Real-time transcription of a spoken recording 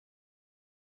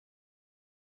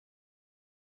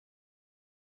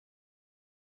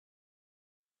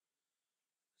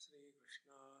Sri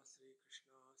Krishna, Sri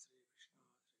Krishna, Sri Krishna,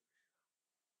 Sri Krishna.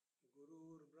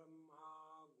 Gurur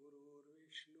Brahma, Gurur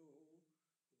Vishnu,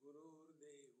 Gurur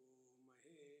Devo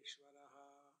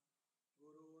Maheshwaraha,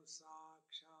 Guru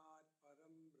Sakshat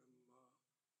Param Brahma,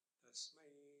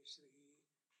 Tasmai Shri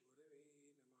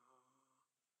Gurave Namaha,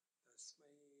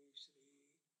 Tasmai Shri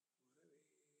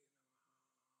Gurave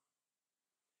Namaha.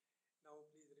 Now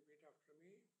please repeat after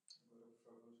me. Agora, por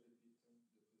favor, repitam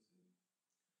depois dele.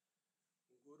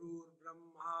 Gurur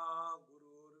Brahma,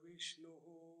 Gurur Vishnu,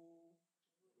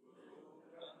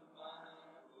 Guru Brahma,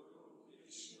 Guru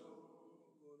Vishnu,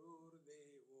 Gurur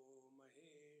Devo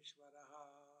Maheshwaraha,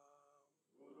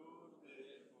 Guru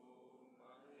Devo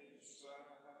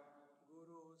Maheshwaraha,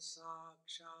 Guru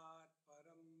Sakshat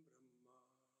Param Brahma,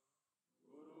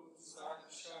 Guru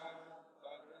Sakshat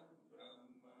Param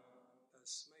Brahma,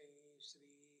 Tasmai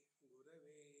Shri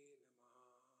Gurave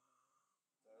Namaha.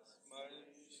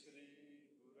 Tasmai Shri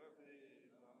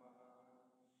Gurave Namaha,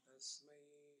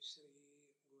 Tasmai Shri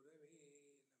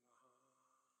Gurave Namaha.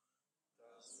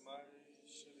 Tasmai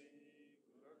Shri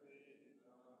Gurave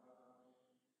Namaha.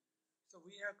 So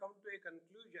we have come to a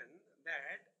conclusion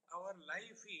that our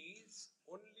life is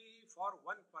only for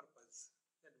one purpose,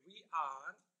 that we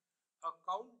are a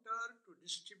counter to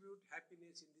distribute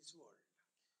happiness in this world.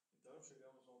 Então,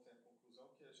 chegamos ontem à conclusão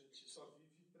que a gente só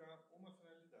vive para uma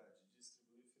finalidade,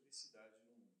 distribuir felicidade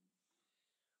no mundo.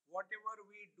 Whatever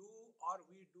we do or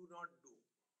we do not do,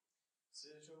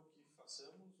 Seja o que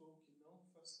façamos ou o que não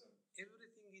façamos,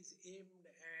 everything is aimed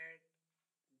at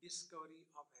discovery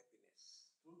of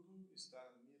happiness. tudo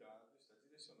está mirado, está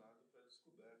direcionado para a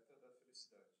descoberta da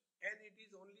felicidade. And it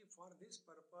is only for this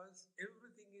purpose,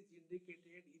 everything is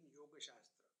indicated in Yoga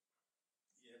Shastra.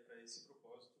 E é para esse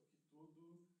propósito que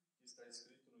tudo que está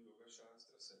escrito no Yoga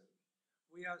Shastra serve.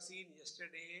 We have seen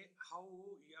yesterday how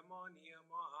Yama,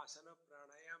 Niyama, Asana,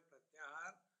 Pranayam,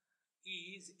 Pratyahar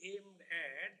is aimed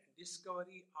at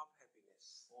discovery of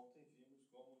happiness. Ontem vimos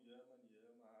como Yama,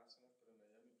 Niyama, Asana,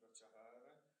 Pranayama e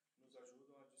Pratyahara nos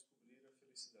ajudam a descobrir a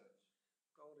felicidade.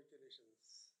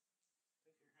 Congratulations.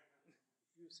 Thank you.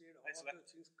 You said all Excellent.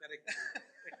 the things correctly.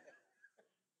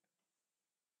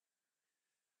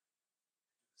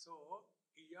 So,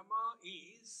 Yama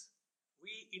is,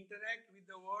 we interact with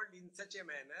the world in such a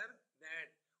manner that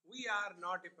we are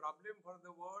not a problem for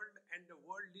the world and the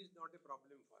world is not a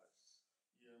problem for us.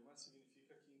 Yama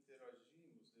significa que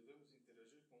interagimos, devemos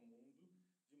interagir com o mundo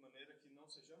de maneira que não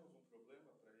sejamos um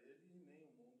problema para ele e nem o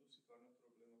mundo se torne um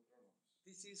problema para nós.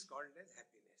 This is called as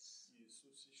happiness.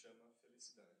 Isso se chama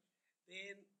felicidade.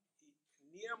 Then,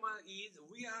 Niyama is,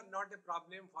 we are not a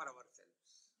problem for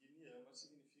ourselves. E Niyama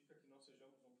significa que não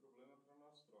sejamos um problema para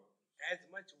nós próprios. As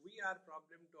much we are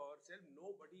problem to ourselves,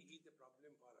 nobody is a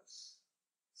problem for us.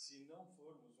 Se não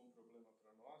formos um problema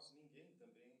para nós, ninguém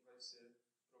também vai ser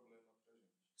problema para a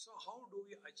gente. So how do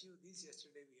we achieve this?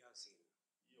 Yesterday we have seen.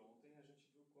 E ontem a gente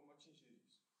viu como atingir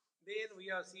isso. Then we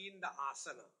have seen the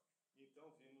asana. Então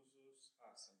vimos os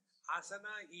asanas.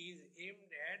 Asana is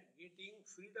aimed at getting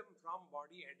freedom from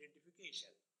body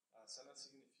identification. Asana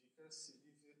significa se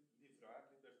livrar,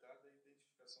 libertar da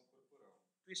identificação corporal.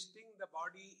 Twisting the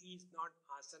body is not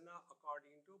asana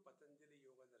according to Patanjali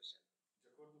Yoga Darshan. De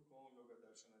acordo com o Yoga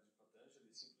Darshana de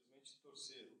Patanjali, simplesmente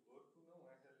torcer o corpo não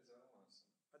é realizar um asana.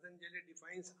 Patanjali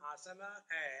defines asana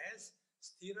as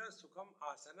sthira sukham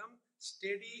asanam,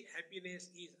 steady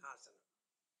happiness is asana.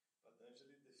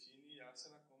 Patanjali define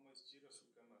asana como stira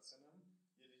sukham asanam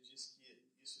e ele diz que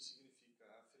isso significa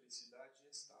a felicidade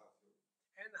estável.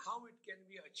 And how it can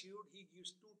be achieved, he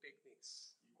gives two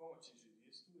techniques. E como atingir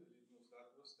isto, ele nos dá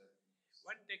duas técnicas.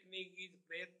 One technique is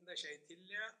prayatna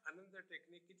shaithilya, another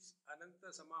technique is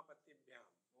ananta samapatibhyam.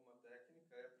 Uma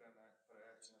técnica é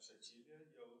Prayatna Shaitilya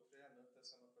e a outra é Ananta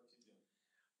Samapatibhyam.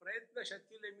 Prayatna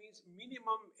shaithilya means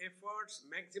minimum efforts,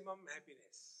 maximum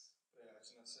happiness.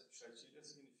 Prayatna Shaitilya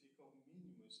significa o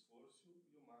mínimo esforço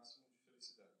e o máximo de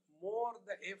felicidade. More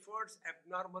the efforts,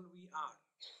 abnormal we are.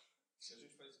 Se a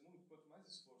gente faz muito, quanto mais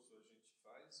esforço a gente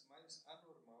faz, mais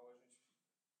anormal a gente fica.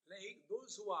 Like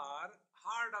those who are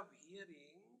hard of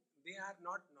hearing, they are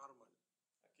not normal.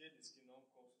 Aqueles que não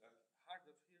hard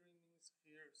of hearing means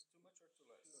hears too much or too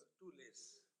less. Too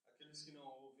less. Aqueles que não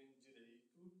ouvem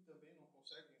direito também não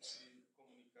conseguem se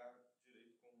comunicar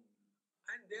direito com o mundo.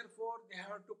 And therefore they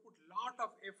have to put lot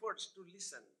of efforts to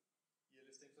listen. E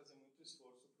eles têm que fazer muito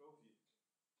esforço para ouvir.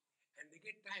 And they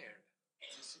get tired.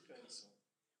 E se cansam.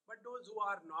 But those who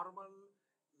are normal,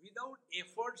 without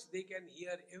efforts they can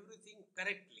hear everything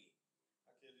correctly.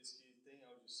 Aqueles que têm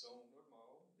audição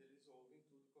normal, eles ouvem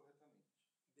tudo corretamente.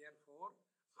 Therefore,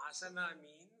 asana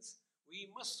means we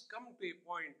must come to a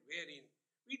point wherein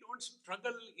We don't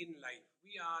struggle in life.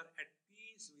 We are at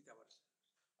peace with ourselves.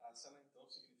 A asana, então,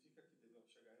 significa que devemos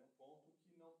chegar em um ponto que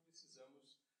não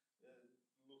precisamos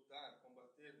lutar,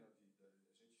 combater na vida.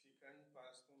 A gente fica em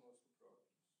paz conosco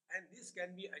próprios. And this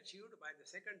can be achieved by the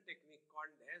second technique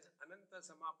called as Ananta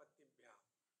Samapatibhya.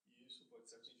 E isso pode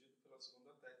ser atingido pela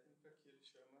segunda técnica que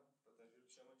Patanjali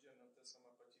chama de Ananta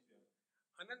Samapatibhyam.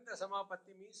 Ananta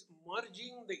Samapatti means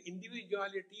merging the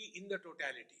individuality in the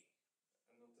totality.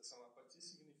 Ananta Samapati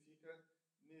significa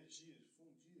mergir,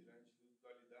 fundir a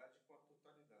individualidade com a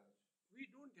totalidade. We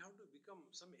don't have to become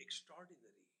some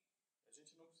extraordinary. A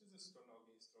gente não precisa se tornar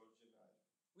alguém extraordinário.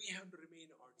 We have to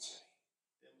remain ordinary.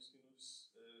 Temos que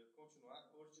nos continuar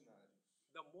ordinários.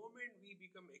 The moment we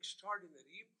become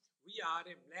extraordinary, we are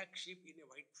a black sheep in a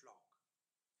white flock.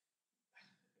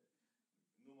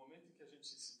 No momento em que a gente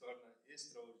se torna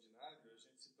extraordinário, a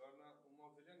gente se torna uma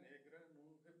ovelha negra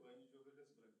num rebanho de ovelhas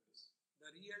brancas.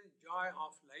 The real joy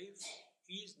of life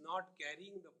is not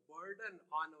carrying the burden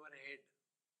on our head.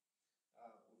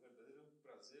 O verdadeiro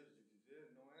prazer de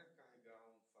viver não é carregar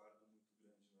um fardo muito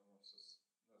grande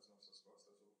nas nossas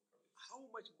costas ou cabeça. How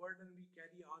much burden we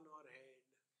carry on our head?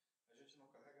 A gente não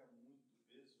carrega muito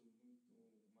peso,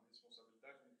 uma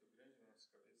responsabilidade muito grande na nossa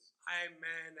cabeça. I am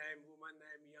man, I am woman,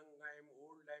 I am young, I am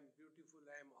old, I am beautiful,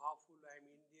 I am awful, I am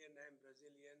Indian, I am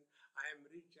Brazilian, I am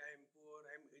rich, I am poor,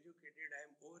 I am educated, I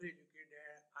am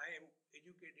overeducated, I am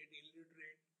educated,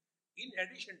 illiterate. In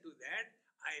addition to that,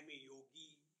 I am a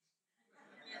yogi.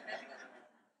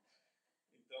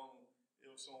 Então,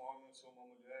 eu sou um homem, eu sou uma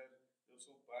mulher, eu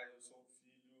sou um pai, eu sou um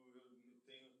filho, eu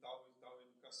tenho tal e tal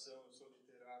educação, eu sou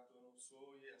literato, eu não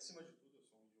sou, e acima de tudo eu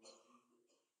sou um yogi.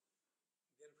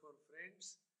 Therefore,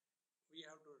 friends, we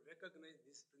have to recognize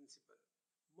this principle.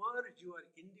 Merge your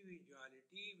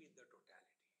individuality with the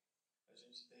totality. A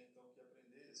gente tem então que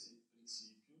aprender esse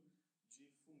princípio de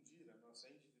fundir a nossa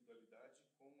individualidade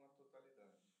com a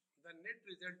totalidade. The net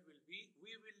result will be,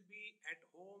 we will be at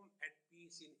home, at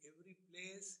peace in every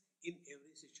place, in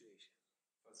every situation.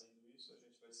 Fazendo isso, a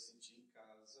gente vai se sentir em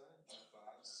casa, em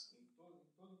paz, em todo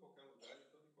e qualquer lugar, em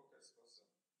toda e qualquer situação.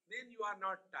 Then you are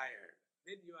not tired.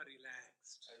 Then you are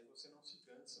relaxed. Aí você não se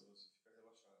cansa, você fica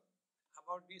relaxado.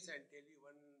 About this, I'll tell you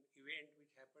one event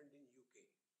which happened in UK.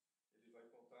 Ele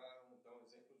vai dar um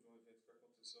exemplo de um evento que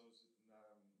aconteceu no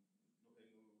Reino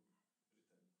Britânico.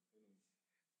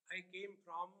 I came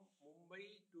from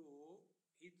Mumbai to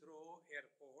Heathrow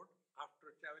Airport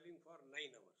after traveling for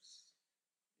 9 hours.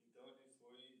 Então ele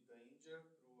foi da Índia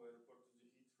para o aeroporto de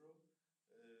Heathrow,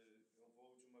 um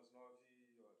voo de umas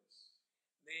 9 horas.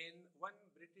 Then one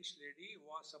British lady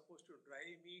was supposed to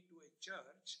drive me to a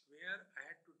church where I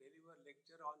had to deliver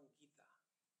lecture on Gita.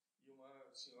 E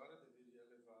uma senhora deveria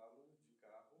levá-lo de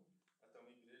carro até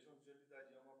uma igreja onde ele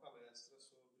daria uma palestra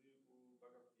sobre o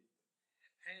Bhagavad Gita.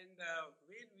 And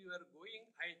when we were going,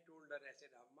 I told her, I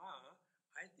said, Amma,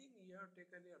 I think you have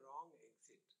taken a wrong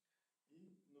exit.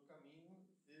 E no caminho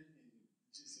ele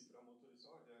disse para a motorista,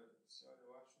 olha, senhora,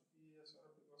 eu acho que a senhora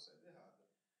pegou a saída errada.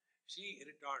 She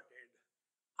retorted,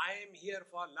 I am here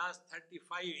for last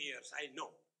 35 years, I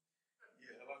know. E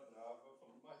ela brava,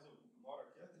 falou, mas eu moro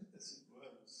aqui há 35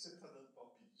 anos, você está dando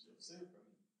palpite, eu sei o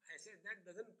caminho. I said, that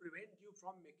doesn't prevent you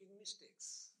from making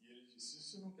mistakes. E ele disse,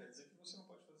 isso não quer dizer que você não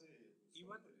pode fazer erros.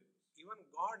 Even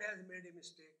God has made a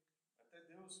mistake. Até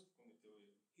Deus cometeu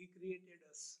erro. He created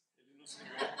us. Ele nos criou.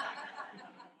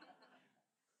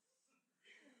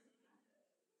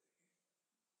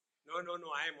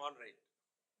 No, I am all right.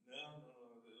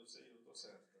 Não, eu sei, eu estou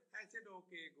certo. I said,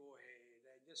 okay, go ahead.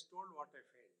 I just told what I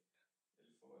felt.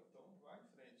 Ele falou, então vai em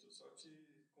frente, eu só te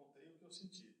contei o que eu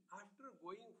senti. After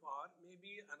going for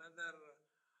maybe another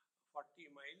 40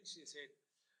 miles, he said,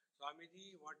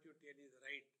 Swamiji, what you tell is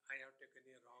right. I have taken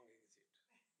a wrong exit.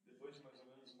 Depois de mais ou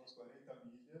menos umas 40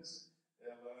 milhas,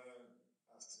 ela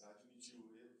admitiu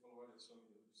o erro e falou, olha,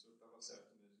 Swami, o senhor estava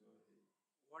certo mesmo, eu errei.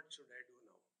 What should I do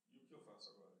now? E o que eu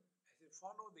faço agora? I said,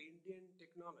 follow the Indian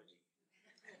technology.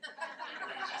 Ele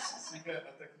disse, siga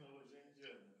a tecnologia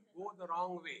indiana. Go the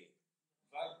wrong way.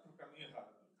 Vá para o caminho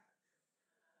errado.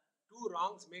 2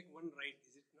 wrongs make 1 right,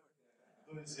 is it not?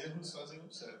 2 erros fazem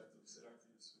um certo. Será que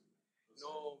isso procede?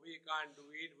 No, we can't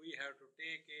do it. We have to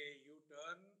take a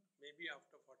U-turn, maybe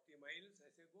after 40 miles. I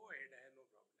said, go ahead, I have no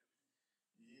problem.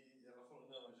 E ela falou,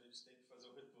 não, a gente tem que fazer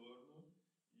o retorno.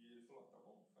 E ele falou, tá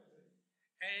bom, faz aí.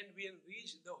 And we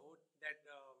reached that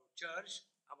church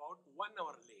about 1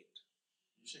 hour late.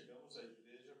 E chegamos à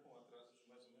igreja com um atraso de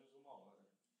mais ou menos 1 hora.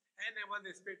 And I was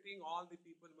expecting all the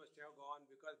people must have gone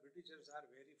because Britishers are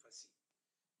very fussy.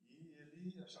 E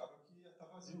ele achava que ia estar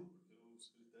vazio, porque os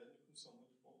britânicos são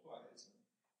muito pontuais, né?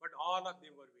 But all of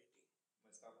them were waiting.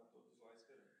 Mas estavam todos lá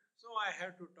esperando. So I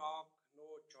have to talk,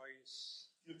 no choice.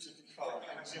 E eu tive que falar,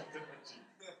 não tinha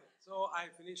alternativa. So I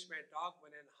finished my talk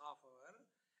 1.5 hours,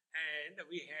 and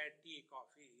we had tea,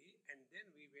 coffee, and then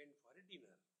we went for a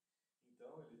dinner.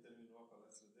 Então ele terminou a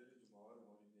palestra dele de 1 hora, 1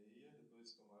 hora e meia,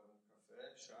 depois tomaram um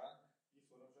café, chá e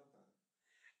foram jantar.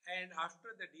 And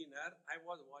after the dinner, I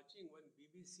was watching one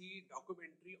BBC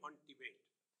documentary on Tibet.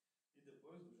 E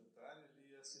depois do jantar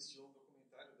ele assistiu um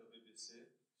documentário da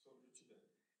BBC sobre o Tibete.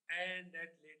 And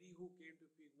that lady who came to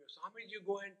pick me, Swamiji, you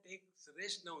go and take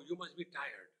rest now, you must be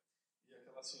tired. E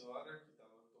aquela senhora que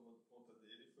estava tomando conta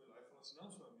dele foi lá e falou assim, não,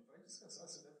 Swami, vai descansar,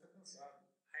 você deve estar cansado.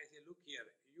 I say, look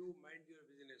here, you mind your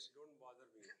business, don't bother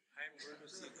me. I am going to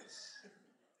see this.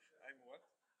 I'm what?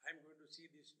 I am going to see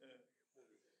this movie.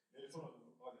 Ele falou,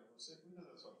 olha, você cuida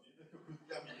da sua vida, que eu cuido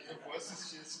da minha, eu vou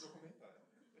assistir esse documentário.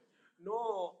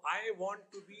 No, I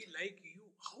want to be like you.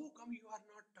 How come you are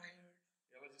not tired?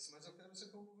 Ela disse, mas eu quero ser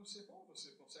como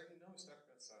você consegue não estar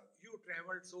cansado. You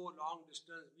traveled so long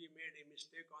distance, we made a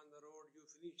mistake on the road, you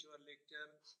finished your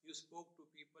lecture, you spoke to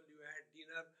people, you had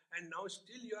dinner, and now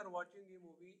still you are watching a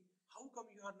movie. How come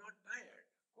you are not tired?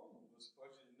 Como você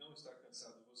pode não estar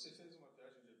cansado? Você fez uma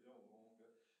viagem de avião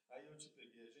longa, aí eu te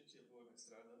peguei, a gente errou na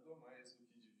estrada, andou mais do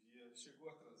que devia, chegou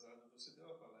atrasado, você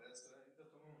deu a palestra, ainda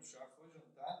tomou um chá, foi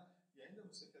jantar, e ainda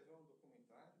você quer ver um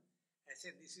documentário? I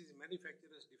said, this is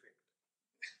manufacturer's defect.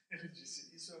 Ele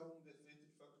disse, isso é um defeito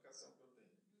de fabricação que eu tenho.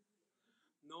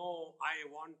 No, I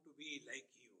want to be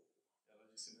like you. Ela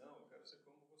disse, não, eu quero ser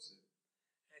como você.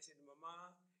 I said,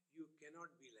 Mama, you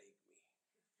cannot be like me.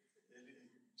 Ele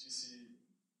disse,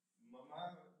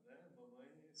 mamãe,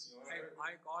 senhora...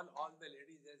 I call all the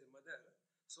ladies as mother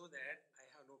so that I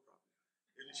have no problem.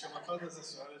 Ele chama todas as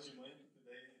senhoras de mãe, porque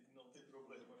daí não tem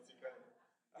problema, fica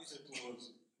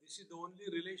afetuoso. This is the only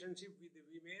relationship with the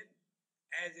women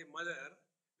as a mother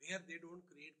where they don't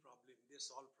create problem, they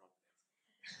solve problem.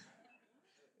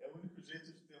 É o único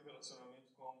jeito de ter um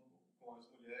relacionamento com as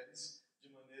mulheres de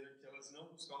maneira que elas não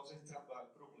nos causem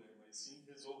problema, e sim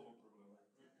resolvam o problema.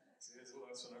 Se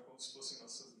relacionar como se fossem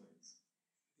nossas mães.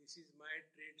 This is my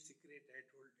trade secret, I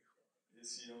told you.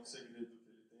 Esse é um segredo que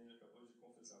ele tem, ele acabou de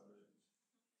confessar para a gente.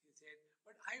 He said,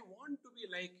 but I want to be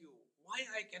like you. Why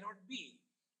I cannot be?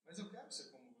 Mas eu quero ser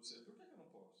como você, por que eu não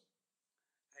posso?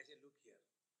 I said, look here.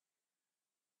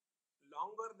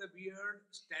 Longer the beard,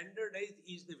 standardized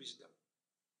is the wisdom.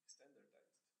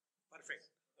 Standardized.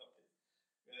 Perfect. Ok.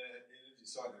 Ele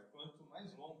disse, olha, quanto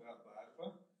mais longa a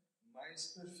barba,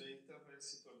 mais perfeita vai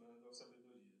se tornando a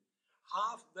sabedoria.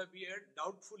 Half the beard,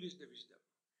 doubtful is the wisdom.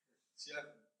 Se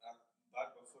a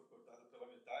barba for cortada pela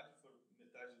metade, for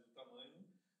metade do tamanho,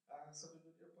 a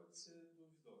sabedoria pode ser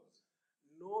duvidosa.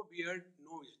 No beard,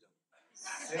 no wisdom.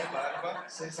 Sem barba,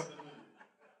 sem sabedoria.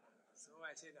 So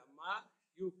I said, Amma,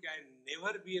 you can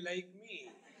never be like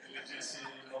me. Ele disse,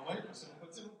 mamãe, você não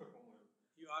pode ser nunca como eu.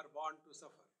 You are born to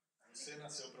suffer. Você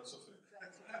nasceu para sofrer.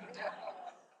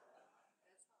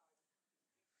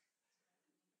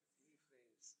 See,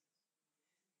 friends,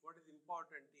 what is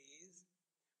important is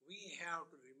we have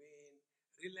to remain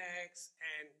relaxed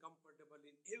and comfortable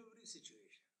in every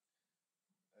situation.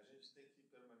 A gente tem que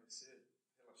permanecer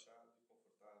relaxado e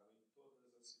confortável em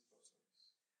todas as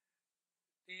situações.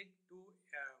 Take two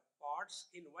pots.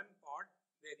 In one pot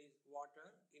there is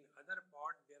water. In other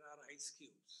pot there are ice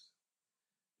cubes.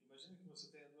 Imagine que você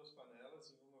tenha duas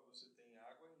panelas, em uma você tem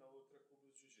água e na outra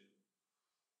cubos de gelo.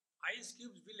 Ice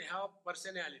cubes will have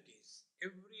personalities.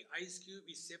 Every ice cube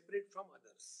is separate from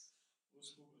others.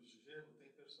 Os cubos de gelo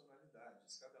têm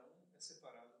personalidades, cada um é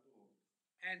separado do outro.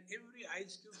 And every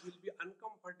ice cube will be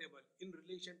uncomfortable in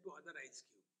relation to other ice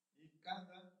cube. E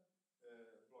cada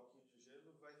bloquinho de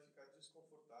gelo vai ficar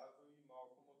desconfortável e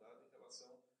mal acomodado em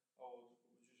relação ao outro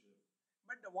cubo de gelo.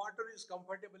 But the water is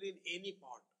comfortable in any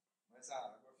pot. Mas a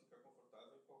água fica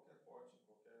confortável em qualquer pote, em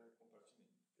qualquer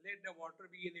compartimento. Let the water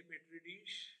be in a petri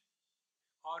dish,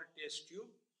 or test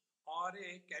tube, or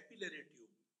a capillary tube.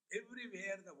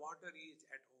 Everywhere the water is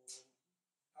at home.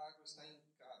 A água está em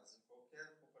casa, em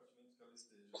qualquer compartimento que ela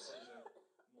esteja, seja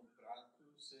num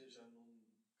prato, seja num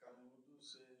canudo,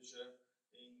 seja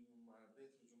dentro de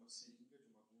uma seringa, de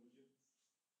uma agulha.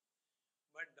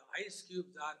 But the ice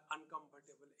cubes are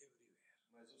uncomfortable everywhere.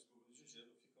 Mas os cubos de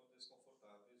gelo ficam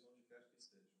desconfortáveis onde quer que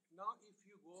estejam. Now if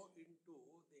you go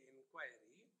into the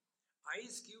inquiry,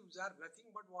 ice cubes are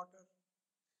nothing but water.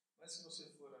 Mas se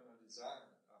você for analisar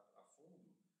a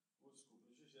fundo, os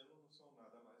cubos de gelo não são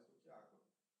nada mais do que água.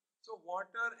 So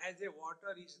water as a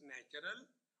water is natural,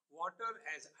 water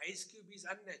as ice cube is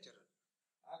unnatural.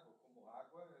 Água como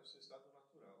água é o seu estado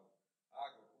natural.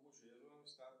 Água como gelo é um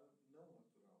estado não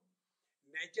natural.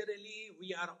 Naturally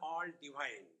we are all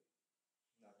divine.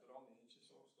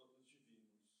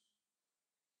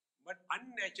 but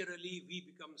unnaturally we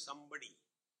become somebody.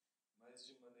 Mas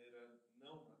de maneira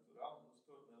não natural nos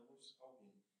tornamos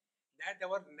alguém. That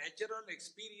our natural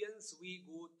experience we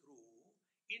go through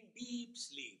in deep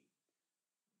sleep.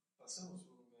 Passamos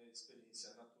por uma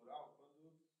experiência natural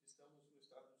quando estamos no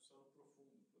estado de sono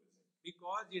profundo, por exemplo.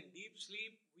 Because in deep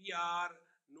sleep we are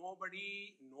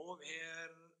nobody,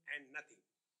 nowhere and nothing.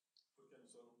 Porque no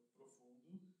sono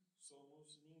profundo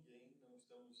somos ninguém, não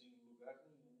estamos em lugar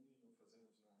nenhum e não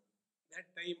fazemos nada.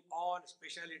 That time all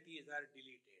specialities are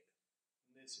deleted.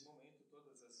 Nesse momento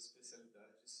todas as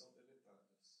especialidades são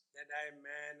deletadas. That I am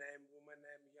man, I am woman,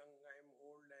 I am young, I am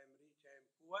old, I am rich, I am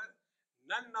poor.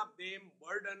 None of them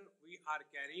burden we are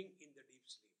carrying in the deep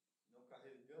sleep. Não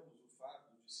carregamos o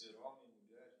fardo de ser homem,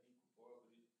 mulher, rico,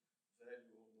 pobre,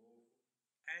 velho ou novo.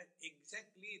 And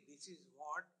exactly this is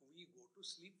what we go to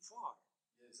sleep for.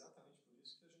 E é exatamente por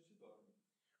isso que a gente dorme.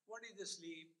 What is the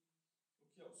sleep? O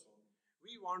que é o sono?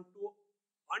 We want to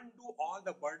undo all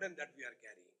the burden that we are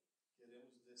carrying.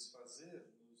 Queremos nos desfazer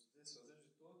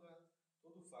de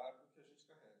todo o fardo que a gente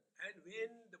carrega. And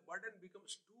when the burden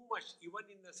becomes too much, even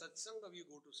in the satsanga we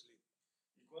go to sleep.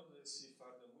 E quando esse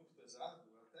fardo é muito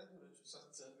pesado, até durante o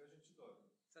satsanga a gente dorme.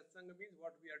 Satsanga means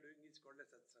what we are doing is called a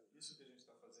satsanga. Isso que a gente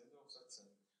está fazendo é um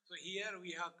satsanga. So here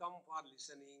we have come for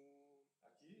listening.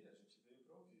 Aqui a gente veio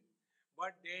para ouvir.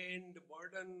 But then the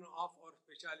burden of our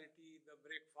speciality, the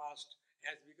breakfast,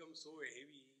 has become so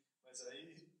heavy. Mas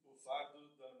aí o fardo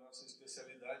da nossa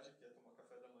especialidade, que é tomar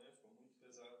café da manhã, ficou muito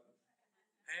pesado.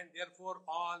 And therefore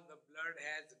all the blood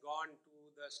has gone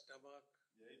to the stomach.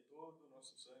 E aí todo o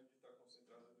nosso sangue está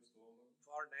concentrado no estômago.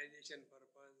 For digestion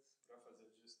purpose. Para fazer a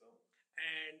digestão.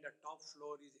 And the top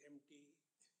floor is empty.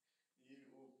 E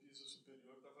o piso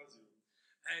superior está vazio.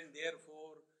 And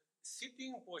therefore,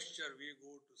 sitting posture we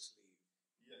go to sleep.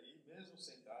 E aí, mesmo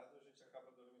sentado, a gente acaba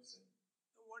adormecendo.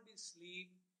 So what is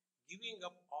sleep? Giving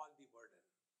up all the burden.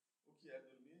 O que é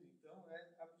dormir, então,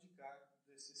 é abdicar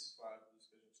desses fardos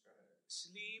que a gente carrega.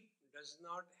 Sleep does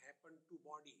not happen to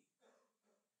body.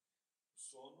 O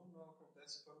sono não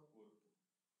acontece para o corpo.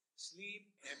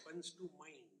 Sleep happens to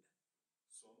mind.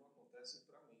 O sono acontece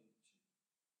para a mente.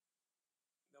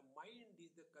 The mind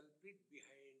is the culprit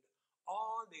behind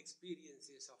all the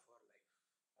experiences of our life.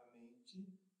 A mente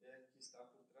é que está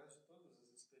por trás de todas as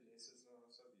experiências na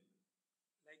nossa vida.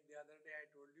 Like the other day I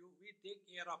told you, we take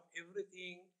care of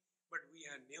everything, but we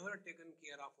have never taken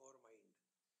care of our mind.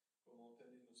 Como ontem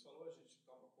ele nos falou, a gente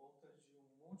toma conta de um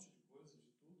monte de coisas,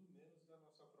 de tudo, menos da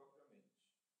nossa própria mente.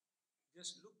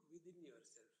 Just look within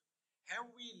yourself.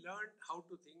 Have we learned how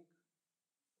to think?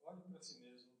 Olhe para si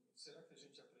mesmo. Será que a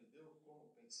gente aprendeu como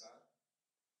pensar?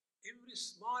 Every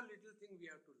small little thing we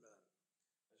have to learn.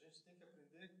 A gente tem que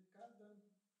aprender cada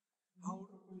How-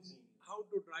 micro coisinha. How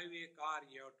to drive a car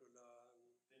you have to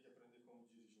learn. Tem que aprender como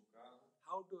dirigir um carro,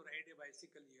 How to ride a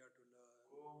bicycle you have to learn.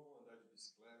 como andar de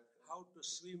bicicleta, How to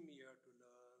swim you have to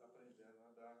learn. aprender a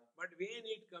nadar. But when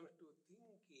it comes to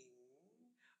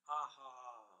thinking,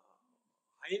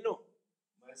 I know.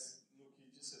 Mas no que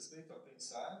diz respeito a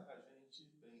pensar, a gente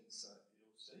pensa.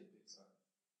 Eu sei pensar.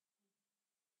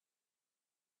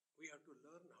 We have to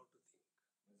learn how to think.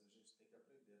 Mas a gente tem que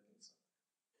aprender a pensar.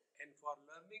 And for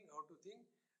learning how to think,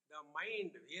 the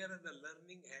mind, where the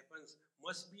learning happens,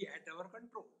 must be at our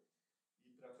control. E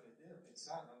para aprender a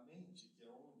pensar, na mente, que é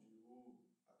onde o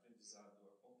aprendizado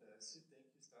acontece, tem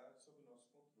que estar sob nosso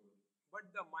controle.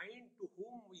 But the mind to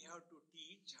whom we have to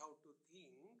teach how to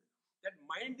think, that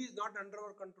mind is not under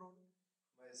our control.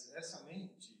 Mas essa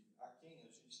mente, a quem a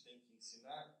gente tem que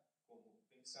ensinar como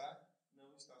pensar,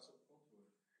 não está sob controle.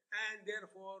 And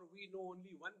therefore, we know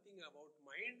only one thing about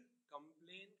mind,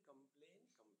 complain, complain,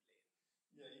 complain.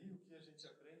 E aí, o que a gente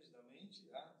aprende da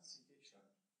mente? A se queixar.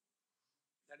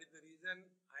 That is the reason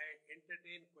I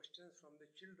entertain questions from the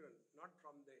children, not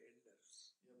from the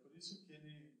elders. E é por isso que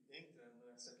ele entra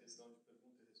nessa questão de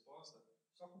pergunta e resposta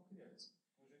só com criança.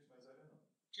 Com gente mais velha, não.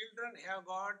 Children have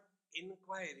got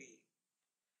inquiry,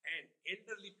 and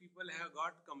elderly people have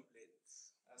got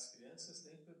complaints. As crianças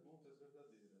têm perguntas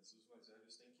verdadeiras, os mais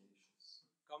velhos têm queixas.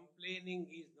 Complaining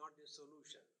is not a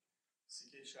solution. Se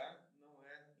queixar não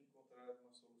é encontrar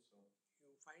uma solução.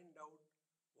 You find out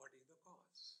what is the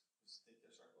cause. Você tem que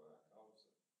achar qual é a causa.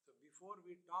 So before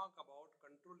we talk about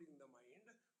controlling the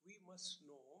mind, we must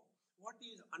know what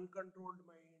is uncontrolled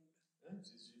mind.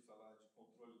 Antes de falar de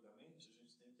controle da mente, a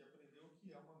gente tem que aprender o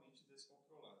que é uma mente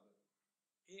descontrolada.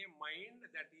 A mind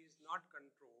that is not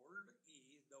controlled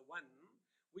is the one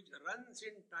which runs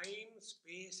in time,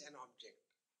 space and object.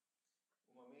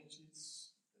 Uma mente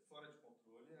fora de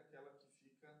controle é aquela que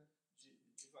fica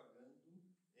divagando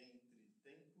entre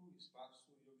tempo,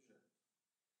 espaço e objeto.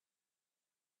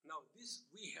 Now this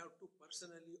we have to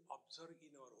personally observe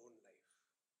in our own life.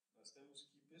 Nós temos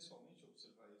que pessoalmente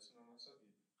observar isso na nossa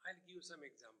vida. I'll give some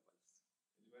examples.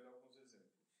 Ele vai dar alguns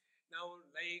exemplos. Now,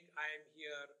 like I am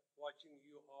here watching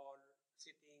you all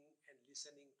sitting and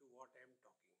listening to what I am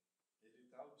talking. Ele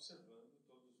está observando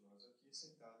todos nós aqui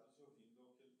sentados e ouvindo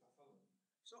o que ele está falando.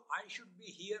 So I should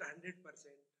be here 100%.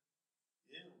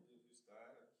 Eu devo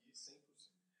estar aqui 100%.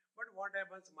 But what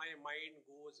happens? My mind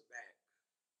goes back.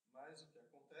 Mas o que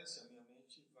acontece? A minha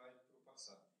mente vai para o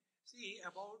passado. See,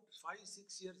 about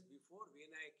 5-6 years before,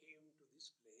 when I came to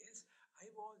this place, I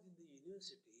was in the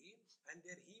university, and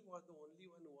there he was the only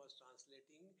one who was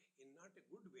translating in not a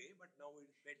good way, but now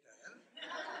it's better.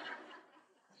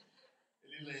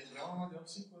 Ele lembra, olha,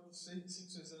 6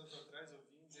 anos atrás eu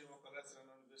vim, dei uma palestra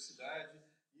na universidade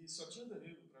e só tinha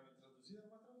Danilo para me traduzir, era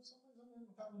uma tradução mais ou menos, não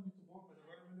estava muito boa, mas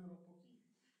agora melhorou um pouquinho.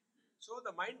 So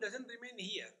the mind doesn't remain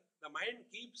here. The mind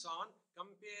keeps on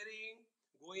comparing,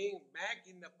 going back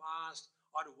in the past,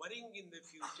 or worrying in the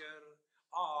future,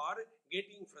 or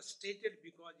getting frustrated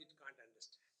because it can't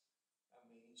understand. A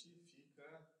mente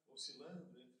fica oscilando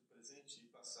entre presente e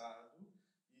passado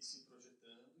e se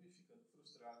projetando e ficando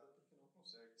frustrada porque não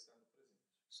consegue estar no presente.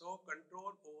 So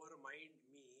control over mind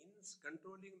means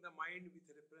controlling the mind with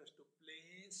reference to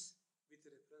place, with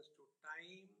reference to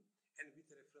time, and with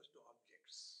reference to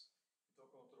objects. Então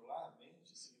controlar a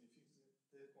mente significa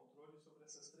ter controle sobre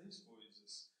essas três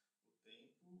coisas: o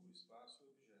tempo, o espaço e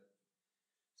o objeto.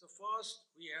 So first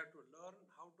we have to learn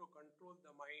how to control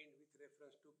the mind with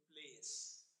reference to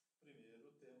place.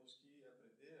 Primeiro, temos que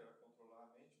aprender a controlar a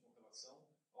mente com relação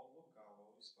ao local,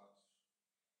 ao espaço.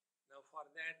 Now for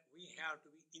that we have to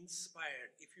be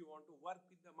inspired. If you want to work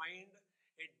with the mind,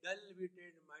 a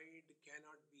dull-witted mind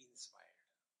cannot be inspired.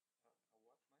 A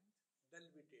what mind?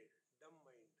 Dull-witted, dumb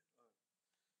mind.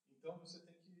 Então você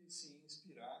tem que se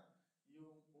inspirar e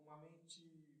uma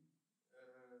mente,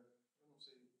 eu não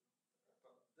sei,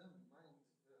 dumb mind,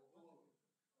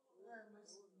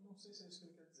 mas não sei se é isso que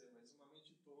ele quer dizer, mas uma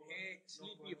mente tola,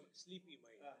 Sleepy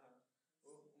mind.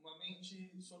 Uma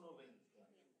mente sonolenta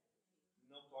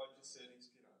não pode ser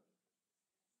inspirada.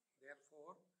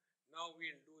 Therefore, now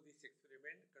we'll do this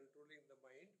experiment, controlling the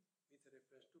mind with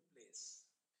reference to place.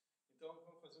 Então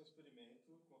vamos fazer um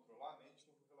experimento, controlar a mente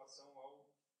com relação ao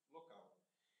local.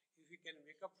 If you can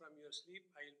wake up from your sleep,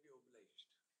 I will be obliged.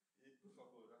 E, por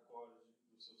favor, acorde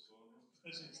do seu sono para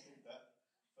a gente tentar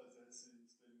fazer esse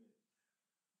experimento.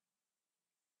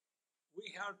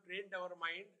 We have trained our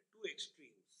mind to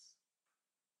extremes.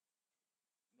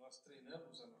 Nós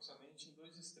treinamos a nossa mente em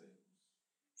dois extremos.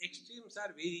 Extremes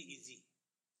are very easy.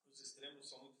 Os extremos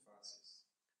são muito fáceis.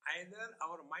 Either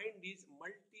our mind is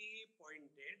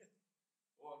multi-pointed,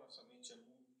 Ou a nossa mente é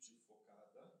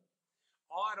multifocada,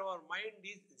 or our mind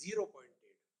is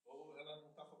zero-pointed. ou ela não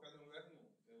está focada em lugar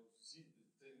nenhum.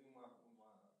 Tem uma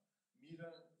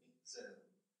mira em zero.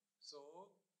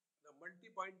 So, the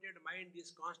multi-pointed mind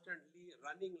is constantly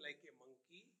running like a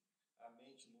monkey, A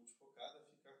mente multifocada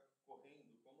fica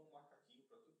correndo como um macaquinho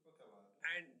para tudo quanto é lado.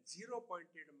 and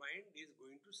zero-pointed mind is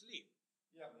going to sleep.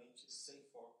 E a mente sem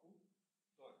foco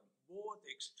dorme. Both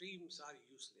extremes are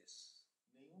useless.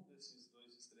 Nenhum desses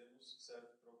dois extremos serve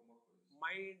para alguma coisa.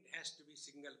 Mind has to be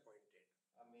single-pointed.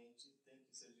 A mente tem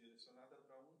que ser direcionada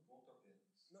para um ponto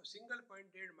apenas. Now,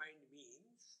 single-pointed mind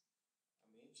means A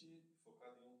mente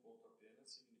focada em um ponto apenas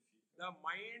significa the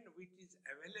mind which is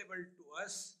available to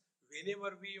us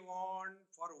whenever we want,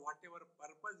 for whatever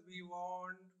purpose we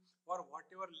want, for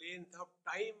whatever length of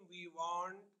time we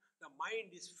want, the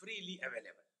mind is freely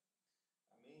available.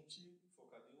 a mente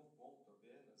focada em um ponto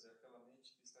apenas é aquela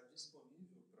mente que está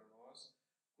disponível para nós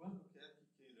quando quer que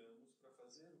queiramos, para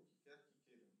fazer o que quer que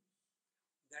queiramos.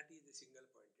 That is the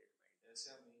single-pointed mind.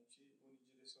 Essa é a mente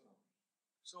unidirecional.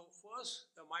 So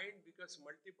first, the mind becomes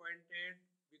multi-pointed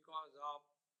because of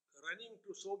running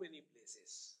to so many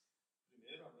places.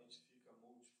 Primeiro, a mente fica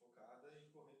multifocada e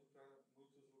correndo para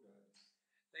muitos lugares.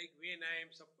 Like when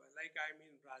I'm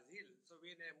in Brazil, so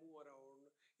when I move around,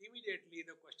 immediately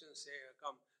the questions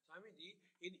come, Swamiji,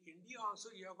 in India also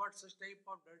you have got such type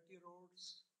of dirty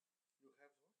roads? You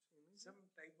have what? Some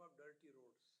type of dirty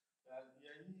roads. E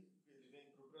aí ele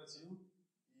vem para o Brasil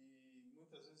e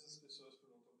muitas vezes as pessoas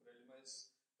perguntam para ele,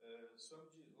 mas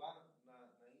Swamiji, lá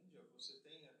na Índia você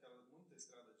tem muita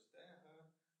estrada de terra,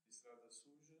 estradas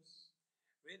sujas.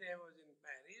 When I was in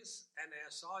Paris and I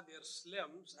saw their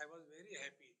slums, I was very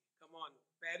happy. Come on,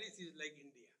 Paris is like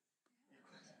India. E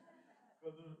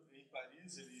quando em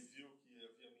Paris ele viu que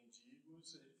havia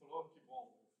mendigos, ele falou, que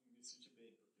bom, eu me senti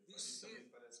bem, porque Paris também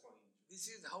parece com a Índia. This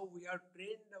is how we have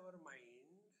trained our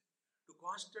mind to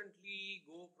constantly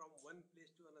go from one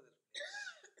place to another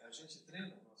place. A gente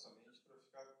treina a nossa mente para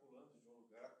ficar pulando de um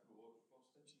lugar para o outro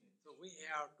constantemente. So we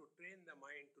have to train the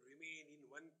mind to remain in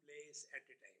one place at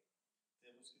a time.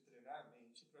 Temos que treinar a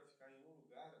mente para ficar em um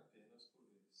lugar apenas por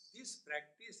vez. This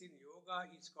practice in yoga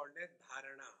is called a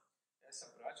dharana. Essa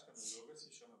prática no yoga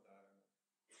se chama dharana.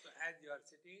 So as you are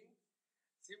sitting,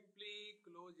 simply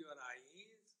close your eyes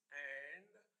and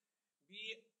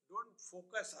don't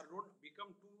focus or don't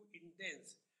become too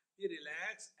intense. Be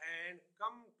relaxed and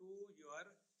come to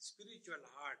your spiritual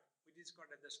heart, which is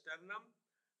called as the sternum,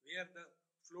 where the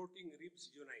floating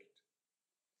ribs unite.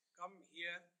 Come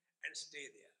here and stay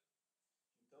there.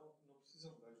 Então, não precisa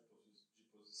mudar de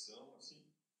posição, assim,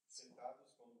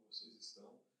 sentados como vocês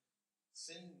estão,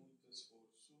 sem muito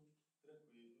esforço,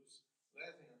 tranquilos,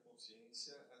 levem a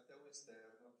consciência até o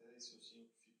externo, até esse ossinho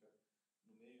que fica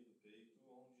no meio do peito,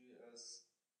 onde as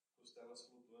costelas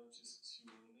flutuantes se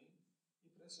unem, e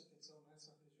preste atenção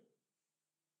nessa região.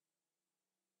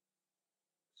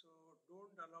 So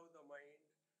don't allow the mind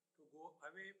to go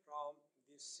away from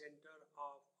this center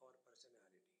of our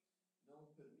personality. Não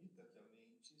permita que a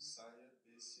mente saia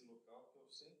desse local que é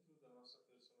o centro da nossa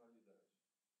personalidade.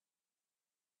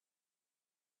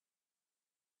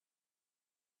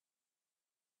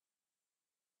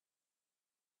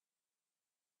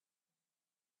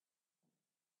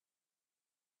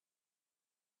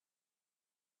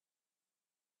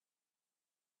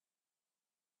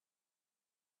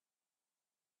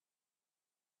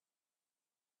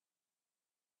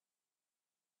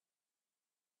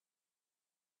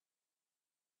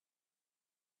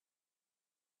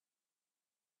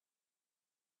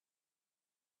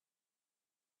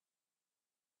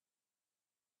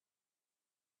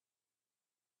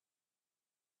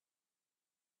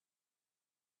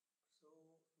 So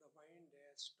the mind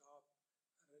has stopped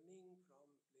running from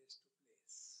place to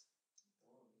place.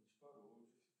 Então a mente parou de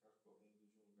ficar correndo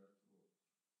de um lugar para o outro.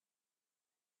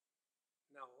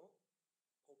 Now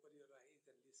open your eyes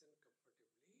and listen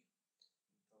comfortably.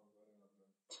 Então agora abra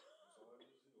os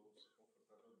olhos e ouça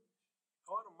confortavelmente.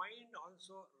 Our mind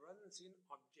also runs in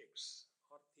objects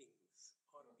or things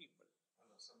or people. A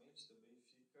nossa mente também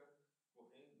fica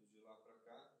correndo de lá para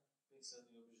cá,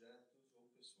 pensando em objetos ou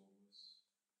pessoas.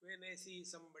 When I see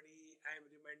somebody, I am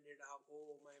reminded of,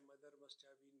 oh, my mother must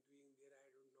have been doing there,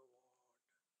 I don't know what.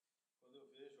 Quando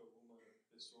eu vejo alguma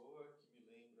pessoa que me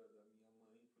lembra da minha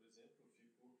mãe, por exemplo, eu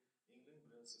fico em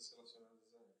lembranças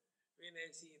relacionadas a ela. When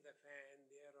I see the fan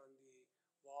there on the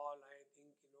wall, I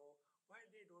think, why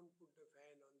they don't put the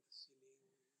fan on the ceiling?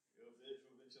 Eu vejo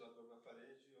o ventilador na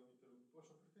parede e eu me pergunto,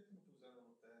 poxa, por que não puseram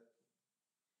no teto?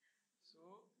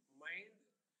 So, mind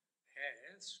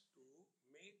has to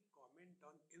make comment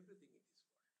on everything in this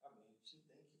world. A mente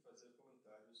tem que fazer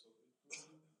comentários sobre tudo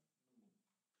no mundo.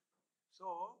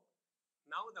 So,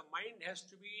 now the mind has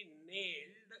to be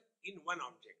nailed in one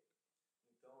object.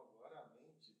 Então agora a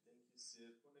mente tem que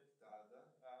ser conectada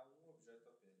a um objeto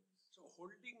apenas. So,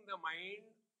 holding the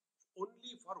mind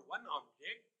only for one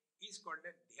object is called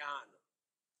a dhyana.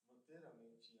 Manter a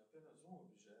mente em apenas um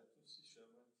objeto se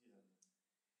chama dhyana.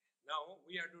 Now,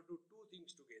 we have to do two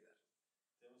things together.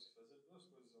 Temos que fazer duas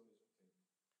coisas ao mesmo tempo.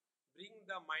 Bring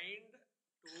the mind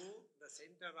to the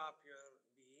center of your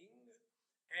being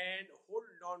and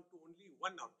hold on to only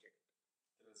one object.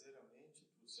 Trazer a mente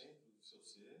para o centro do seu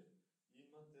ser e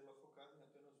mantê-la focada em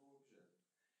apenas um objeto.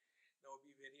 Now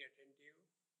be very attentive.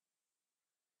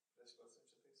 Preste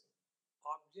bastante atenção.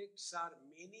 Objects are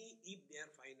many if they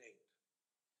are finite.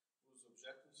 Os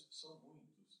objetos são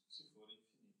muitos se forem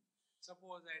finitos.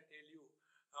 Suppose I tell you,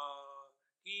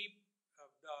 keep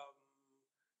the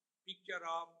picture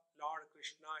of Lord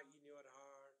Krishna in your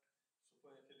heart.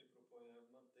 Suponha que ele proponha,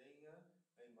 mantenha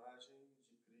a imagem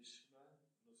de Krishna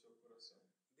no seu coração.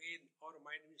 Then our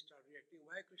mind will start reacting.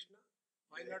 Why Krishna?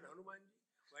 Why not Hanumanji?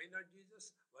 Why not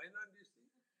Jesus? Why not this thing?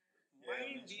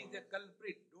 Mind is a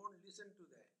culprit. Don't listen to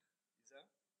that. Is that?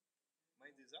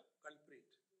 Mind is a? Culprit.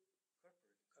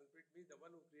 Culprit means the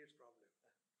one who creates problem.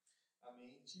 A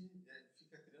mente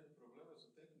fica criando problemas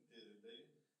o tempo inteiro. E daí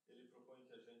ele propõe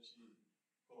que a gente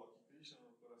coloque Krishna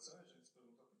no coração e a gente se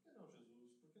pergunta, por que não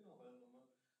Jesus? Por que não Hanuman?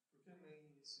 Por que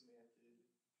nem esse, nem aquele?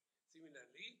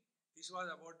 Similarly, this was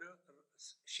about the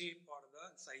shape or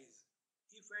the size.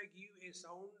 If I give a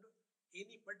sound,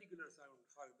 any particular sound,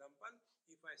 for example,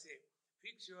 if I say,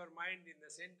 fix your mind in the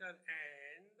center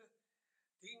and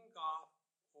think of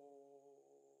Om,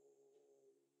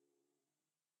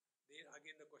 then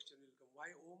again the question will come,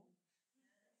 why Om?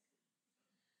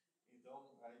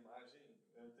 Então, a imagem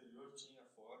anterior tinha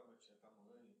forma, tinha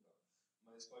tamanho e tal.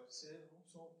 Mas pode ser um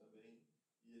som também.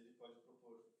 E ele pode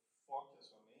propor, foque a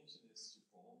sua mente nesse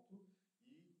ponto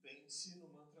e pense no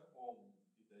mantra Om.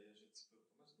 E daí a gente se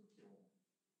pergunta, mas por que ontem?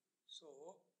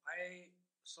 So I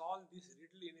solve this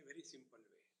riddle in a very simple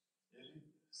way.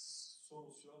 Ele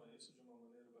soluciona isso de uma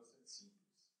maneira bastante simples.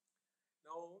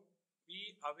 Now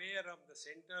be aware of the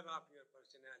center of your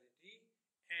personality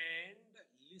and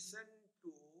listen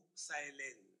to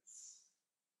silence.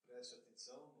 Preste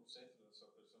atenção no centro da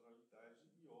sua personalidade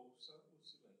e ouça o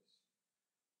silêncio.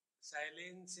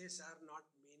 Silences are not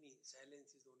many,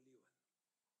 silence is only one.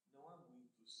 Não há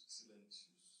muitos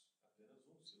silêncios, apenas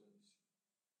um silêncio.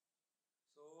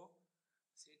 So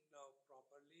sit now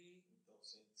properly, Então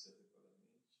sente-se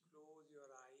adequadamente, close your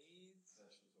eyes,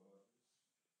 feche os olhos,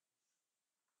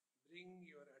 bring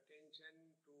your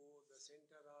attention to the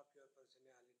center of your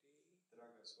personality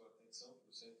traga a sua atenção para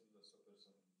o centro da sua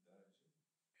personalidade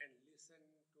and listen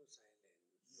to e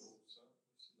silence. ouça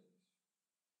o silêncio.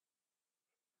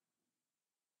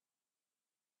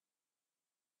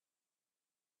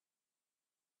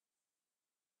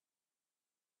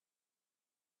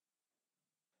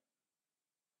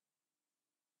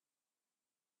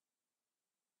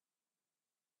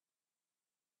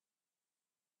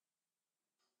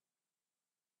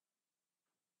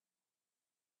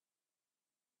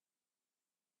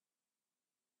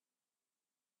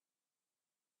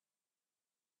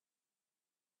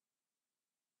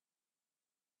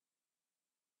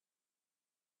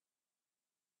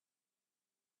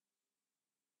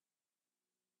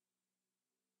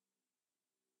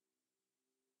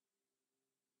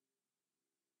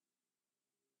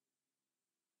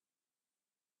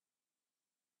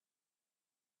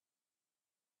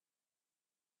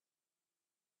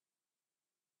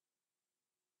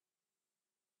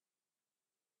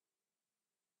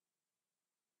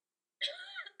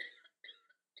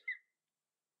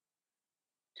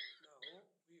 Now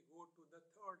we go to the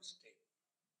third step.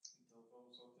 Então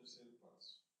vamos ao terceiro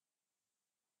passo.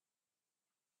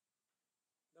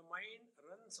 The mind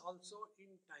runs also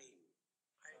in time,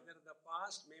 either the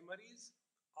past memories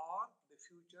or the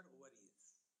future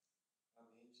worries. A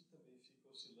mente também fica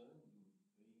oscilando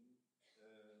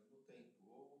no tempo,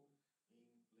 ou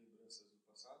em lembranças do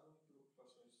passado, ou em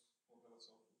preocupações com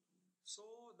relação ao futuro.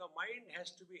 So the mind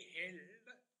has to be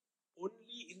held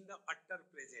only in the utter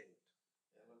present.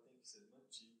 Ela tem que ser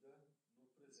mantida no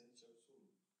presente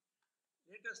absoluto.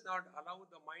 Let us not allow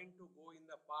the mind to go in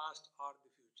the past or the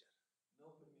future.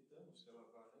 Não permitamos que ela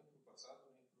vá nem para o passado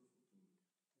nem para o futuro.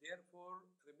 Therefore,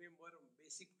 remember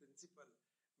basic principle,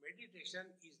 meditation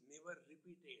is never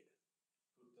repeated.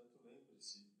 Portanto,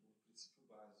 lembre-se do princípio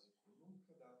básico.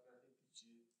 Nunca dá para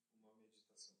repetir uma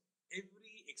meditação.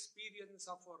 Every experience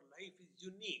of our life is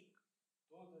unique.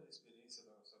 Toda a experiência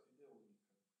da nossa vida é única.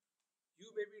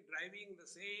 You may be driving the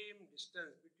same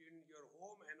distance between your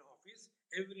home and office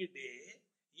every day,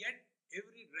 yet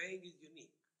every driving is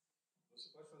unique. Você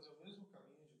pode fazer o mesmo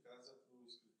caminho de casa para o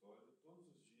escritório todos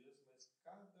os dias, mas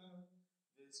cada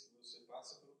vez que você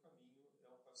passa pelo caminho é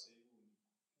um passeio único.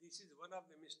 This is one of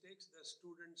the mistakes the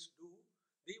students do.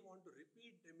 They want to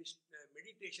repeat the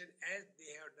meditation as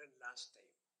they have done last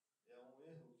time. É um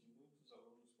erro que muitos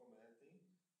alunos cometem,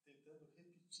 tentando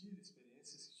repetir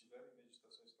experiências que tiveram em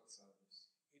meditações passadas.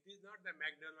 It is not the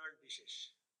McDonald's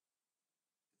dishes.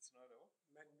 It's not all?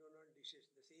 McDonald's dishes,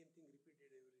 the same thing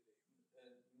repeated every day.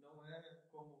 Não é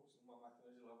como uma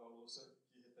máquina de lavar louça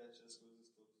que repete as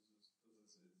coisas todas as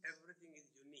vezes. Everything is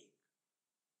unique.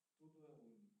 Tudo é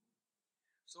único.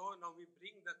 So now we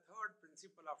bring the third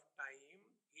principle of time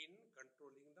in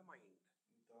controlling the mind.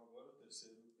 Então agora o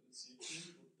terceiro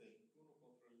princípio do tempo no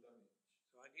controle da mente.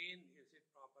 So again, you sit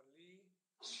properly.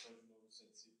 Então de novo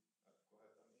sente-se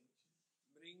corretamente.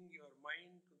 Bring your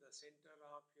mind to the center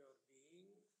of your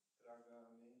being. Traga a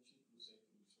mente para o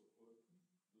centro do seu corpo,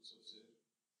 do seu ser.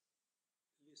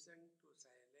 Listen to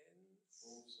silence.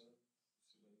 Ouça o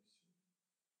silêncio.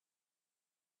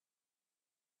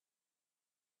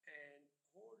 And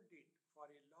hold it for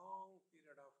a long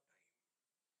period of time.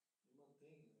 E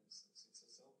mantenha essa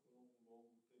sensação por um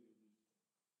longo período de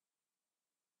tempo.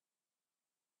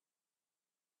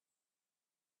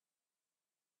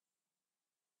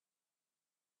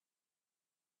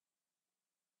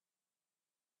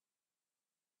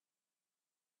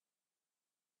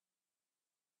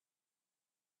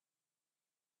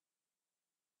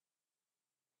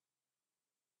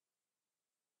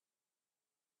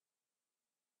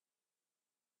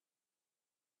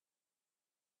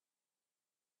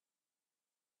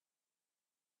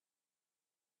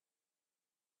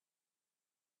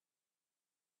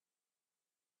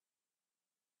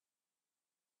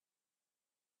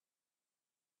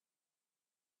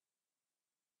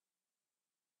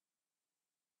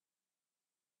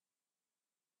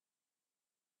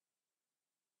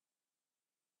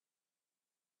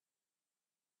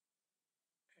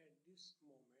 this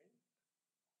moment,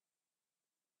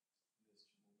 neste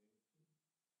momento,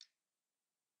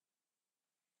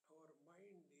 our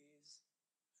mind is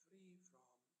free from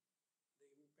the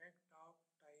impact of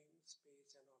time,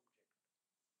 space, and object.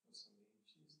 nossa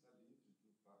mente está livre do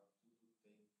impacto do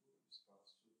tempo,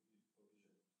 espaço e objeto.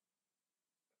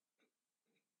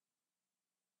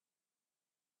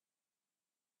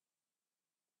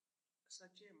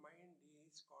 Such a mind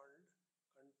is called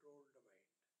controlled mind.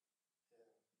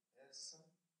 É essa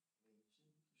mente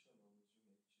que chamamos de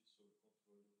mente sob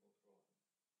controle ou controlada.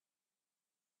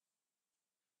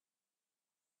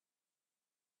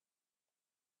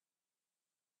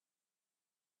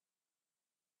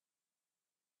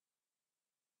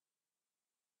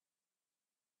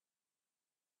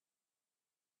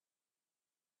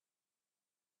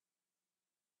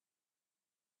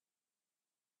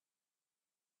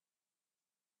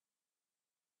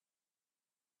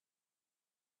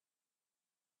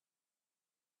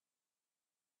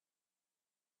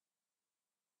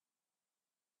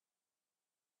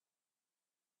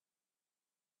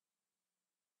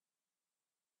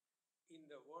 In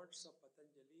the words of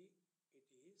Patanjali, it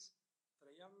is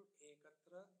Trayam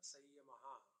Ekatra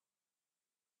Sayyamaha.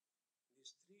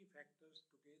 These three factors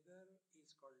together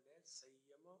is called as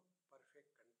Sayyama,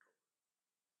 perfect control.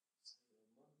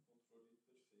 Sayyama, controle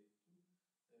perfeito,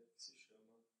 que se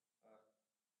chama a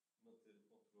manter o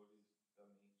controle da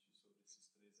mente sobre esses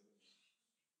três elementos.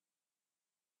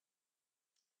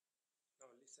 Now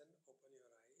listen, open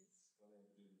your eyes. Podem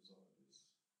abrir os olhos.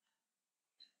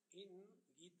 In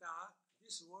Gita,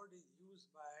 this word is used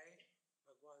by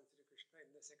Bhagavan Sri Krishna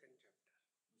in the second chapter.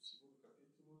 No segundo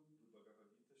capítulo do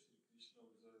Bhagavad Gita, Shri Krishna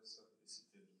usa esse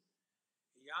termo.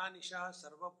 Ya nisha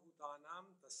sarva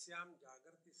bhutanam tasyam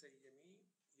jagrati sayyami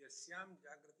yasyam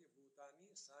jagrati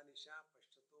bhutani sa nisha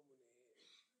pashtato mune.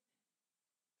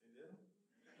 Entenderam?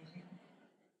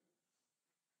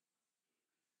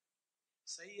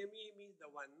 Sayyami means the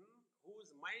one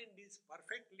whose mind is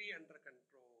perfectly under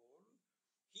control.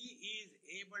 He is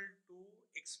able to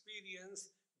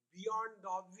experience beyond the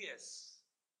obvious.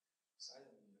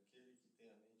 Sayami, aquele que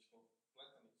tem a mente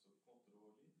completamente sob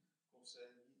controle,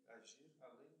 consegue agir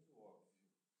além do óbvio.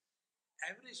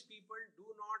 Average people do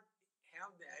not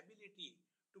have the ability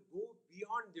to go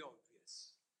beyond the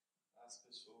obvious. As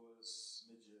pessoas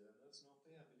medianas não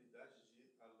têm a habilidade de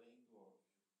ir além do óbvio.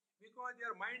 Because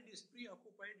their mind is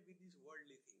preoccupied with these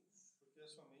worldly things. Porque a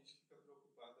sua mente fica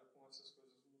preocupada com essas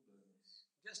coisas mundanas.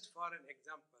 Just for an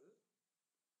example,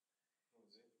 Um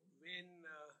exemplo, when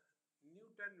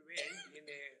Newton went in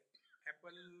a apple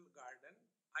garden,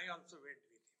 I also went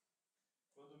with him.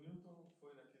 quando Newton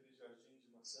foi naquele jardim de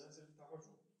maçãs, ele estava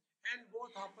junto. And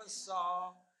both of us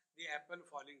saw the apple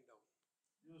falling down.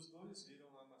 E os dois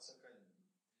viram a maçã caindo.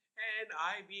 And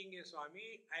I, being a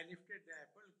Swami, I lifted the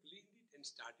apple, cleaned it and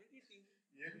started eating.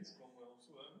 E eles, como é um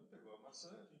Swami, pegou a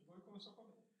maçã, limpou e começou a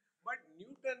comer. But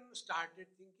Newton started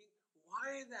thinking,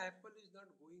 why the apple is not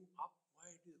going up, why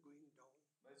it is going down?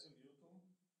 Mas o Newton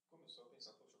começou a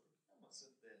pensar, poxa, por que a maçã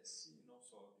desce e não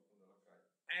sobe quando ela cai?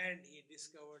 And he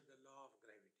discovered the law of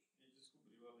gravity. E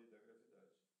descobriu a lei da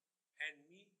gravidade. And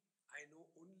me, I know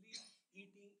only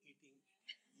eating.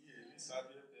 E ele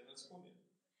sabe apenas comer.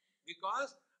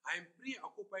 Because I am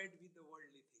preoccupied with the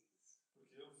worldly things.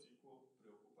 Porque eu fico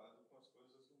preocupado com as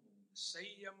coisas do mundo.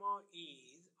 Sayyama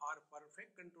is, or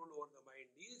perfect control over the mind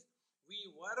is,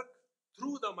 we work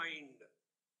through the mind,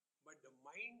 but the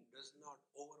mind does not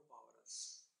overpower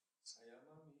us.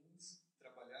 Sayama means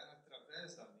trabalhar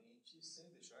através da mente sem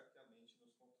deixar que a mente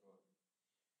nos controle.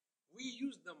 We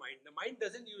use the mind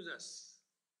doesn't use us.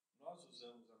 Nós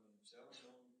usamos a mente, ela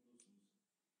não nos usa.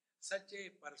 Such a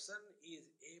person is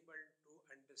able to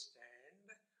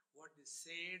understand what is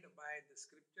said by the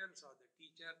scriptures or the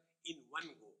teacher in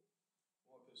one go.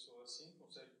 Uma pessoa assim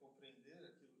consegue compreender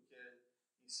aquilo que é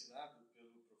ensinado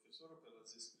pelo professor ou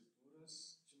pelas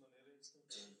escrituras de maneira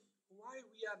instantânea. Why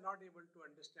we are not able to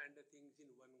understand the things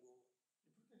in one go?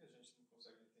 E por que a gente não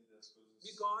consegue entender as coisas?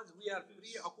 Because we are de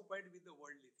vez? preoccupied with the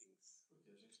worldly things.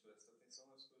 Porque a gente presta atenção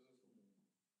nas coisas do mundo.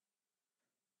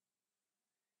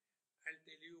 I'll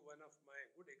tell you one of my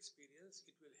good experience.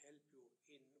 It will help you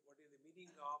in what is the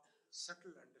meaning of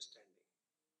subtle understanding.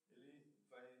 Ele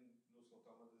vai nos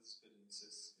contar uma das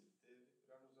experiências que ele teve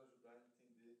para nos ajudar a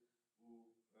entender,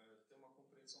 ter uma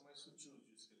compreensão mais sutil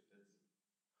disso que ele quer dizer.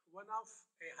 One of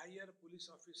a higher police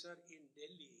officer in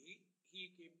Delhi, he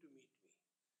came to meet me.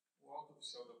 O alto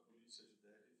oficial da polícia de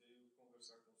Delhi veio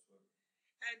conversar com o senhor.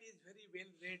 And is very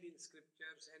well read in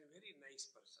scriptures and very nice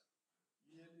person.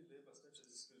 E ele lê bastante as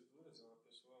escrituras, é uma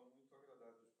pessoa muito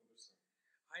agradável de conversar.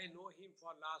 I know him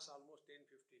for last almost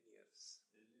 10-15 years.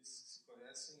 Ele eles se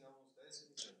conhecem há uns 10,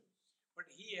 15 anos. But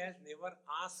he has never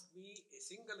asked me a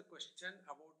single question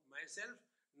about myself,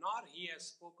 nor he has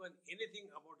spoken anything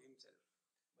about himself.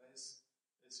 Mas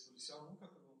esse policial nunca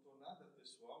perguntou nada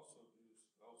pessoal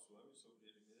ao Swami, sobre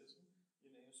ele mesmo, e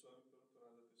nem o Swami perguntou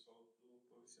nada pessoal do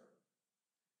policial.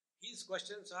 His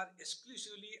questions are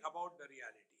exclusively about the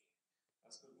reality.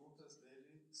 As perguntas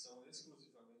dele são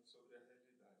exclusivamente sobre a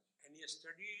realidade. And he has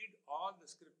studied all the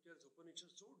scriptures,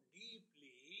 Upanishads so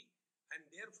deeply, and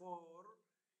therefore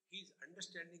his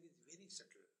understanding is very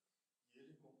subtle. E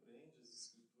ele compreende as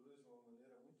escrituras de uma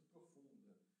maneira muito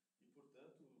profunda, e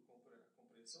portanto a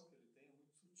compreensão que ele tem é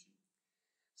muito sutil.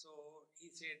 So he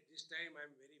said, this time I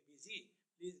am very busy,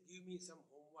 please give me some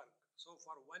homework. So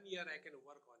for 1 year I can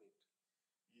work on it.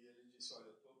 E ele disse, olha,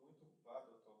 eu estou muito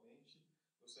ocupado atualmente,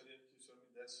 gostaria que o senhor me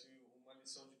desse uma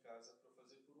lição de casa para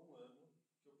fazer por 1 ano,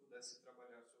 que eu pudesse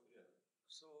trabalhar sobre ela.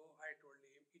 So I told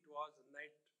him, it was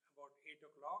night about 8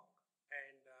 o'clock,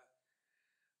 and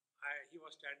he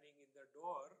was standing in the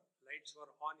door, lights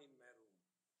were on in my room.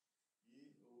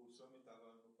 E o Swami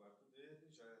estava no quarto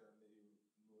dele, já era meio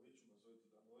noite, umas 8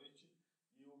 da noite,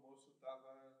 e o moço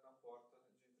estava na porta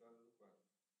de entrada do quarto.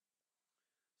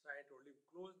 So I told him,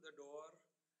 close the door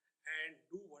and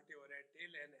do whatever I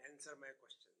tell and answer my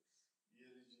questions. E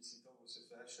ele disse, então você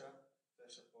fecha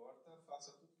a porta,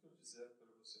 faça tudo o que eu dizer para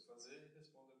você fazer e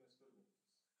responda minhas perguntas.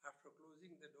 After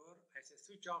closing the door, I said,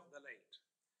 switch off the light.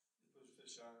 Depois de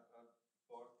fechar a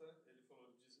porta, ele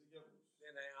falou, desligue a luz.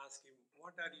 Then I asked him,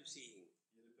 what are you seeing?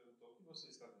 E ele perguntou, o que você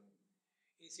está vendo?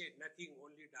 He said, nothing,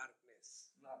 only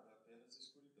darkness. Nada, apenas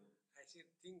escuridão. I said,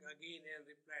 think again and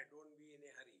reply, don't be in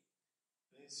a hurry.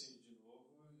 Pense de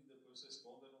novo e depois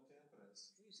responda, não tenha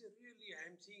pressa. He said, really, I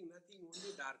am seeing nothing,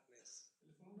 only darkness.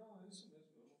 Ele falou, não, é isso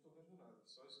mesmo, eu não estou vendo nada,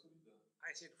 só escuridão.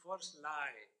 I said, first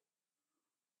lie.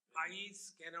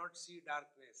 Eyes cannot see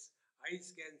darkness.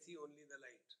 Eyes can see only the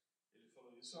light. Ele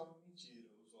falou, isso é uma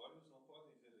mentira, os olhos não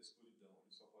podem ver a escuridão,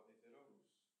 eles só podem ver a luz.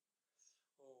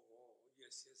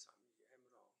 Yes, Swamiji, I am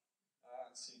wrong.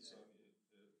 Ah, sim, Swami,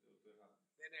 eu estou errado.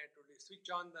 Then I told him, switch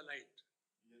on the light.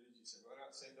 E ele disse, agora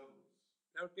acenda a luz.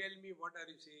 Now tell me, what are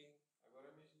you seeing?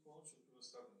 Agora me conte o que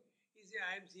você está vendo. He said,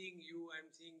 I am seeing you, I am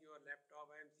seeing your laptop,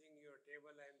 I am seeing your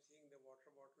table, I am seeing the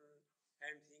water bottle,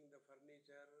 I am seeing the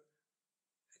furniture.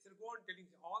 I said, go on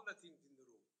telling all the things in the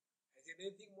room. I said,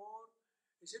 anything more?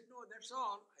 He said, no, that's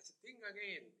all. I said, think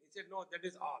again. He said, no, that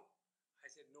is all. I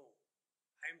said, no,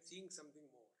 I am seeing something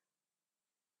more.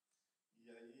 E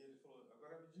aí ele falou,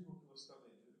 agora me diga o que você está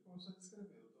vendo. Ele começou a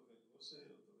descrever, eu estou vendo você,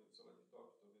 eu estou vendo seu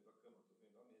laptop, estou vendo a cama, estou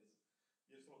vendo a mesa.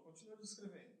 E ele falou, continua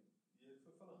descrevendo. E ele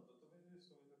foi falando, eu estou vendo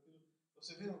isso, estou vendo aquilo.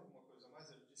 Você vê alguma coisa a mais?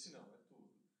 Ele disse, não, é tudo.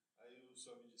 Aí o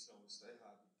Swami disse, não, isso está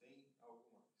errado, tem algo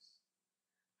mais.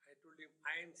 I told him,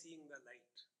 I am seeing the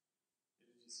light.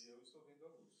 Ele disse, eu estou vendo a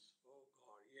luz. Oh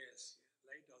God, yes.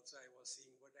 Light also I was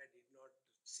seeing, but I did not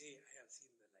say I have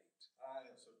seen the light. Ah,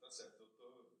 o senhor está certo,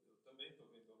 eu também estou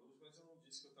vendo a luz, mas eu não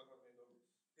disse que eu estava vendo a luz.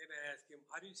 Then I asked him,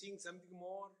 are you seeing something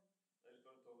more? Aí ele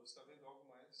perguntou, você está vendo algo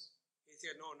mais? He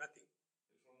said, no, nothing.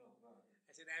 Ele falou, não, nada.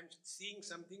 I said, I am seeing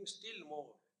something still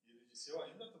more. E ele disse, eu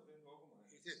ainda estou vendo algo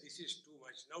mais. He said, this is too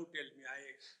much. Now tell me,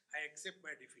 I accept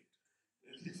my defeat.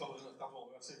 Ele falou, não, tá bom,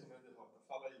 eu aceito minha derrota.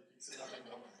 Fala aí, o que você está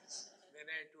vendo a mais? Then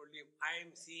I told him, I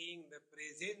am seeing the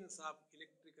presence of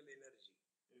electrical energy.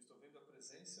 Eu estou vendo a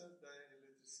presença da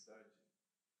eletricidade.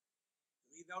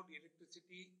 Without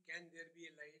electricity, can there be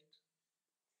a light?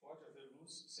 Pode haver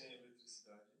luz sem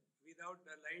eletricidade. Without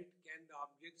the light, can the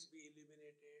objects be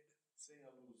illuminated? Sem a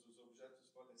luz, os objetos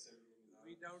podem ser iluminados.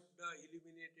 Without the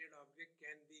illuminated object,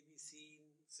 can they be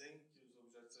seen? Sem que os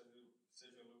objetos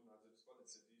sejam iluminados, eles podem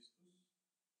ser vistos.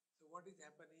 So what is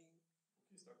happening? O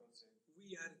que está acontecendo?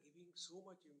 We are giving so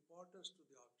much importance to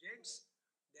the objects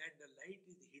that the light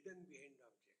is hidden behind the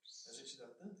objects. A gente dá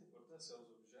tanta importância aos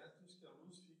objetos que a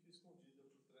luz fica escondida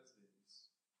por trás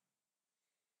deles.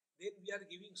 Then we are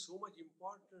giving so much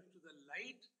importance to the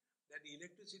light that the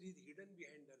electricity is hidden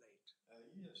behind the light.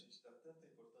 Aí a gente dá tanta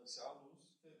importância à luz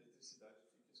que a eletricidade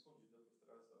fica escondida por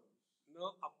trás da luz.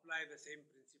 Now apply the same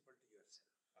principle to yourself.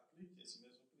 Aplique esse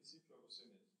mesmo princípio a você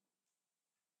mesmo.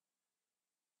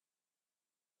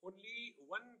 Only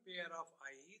one pair of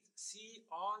eyes see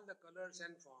all the colors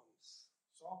and forms.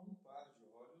 Só um par de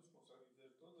olhos consegue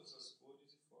ver todas as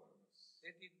cores e formas.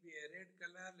 Let it be a red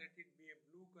color, let it be a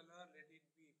blue color, let it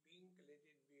be pink, let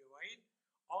it be white.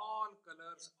 All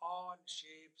colors, all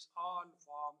shapes, all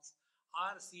forms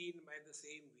are seen by the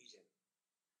same vision.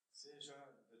 Seja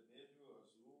vermelho,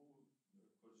 azul,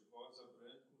 cor-de-rosa,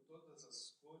 branco, todas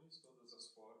as cores, todas as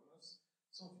formas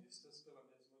são vistas pela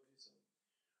mesma visão.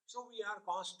 So we are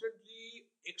constantly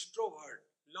extrovert,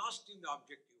 lost in the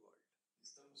objective world.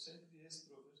 Estamos sempre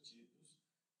extrovertidos,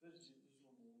 perdidos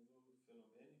no mundo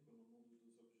fenomênico, no mundo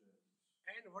dos objetos.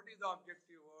 And what is the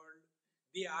objective world?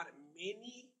 They are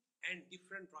many and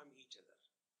different from each other.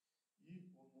 E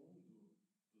o mundo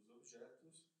dos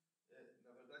objetos,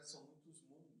 na verdade, são muitos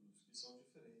mundos que são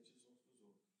diferentes uns dos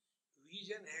outros.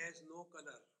 Vision has no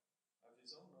color. A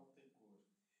visão não tem cor.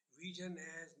 Vision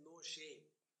has no shape.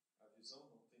 A visão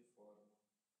não tem forma.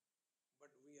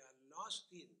 But we are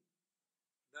lost in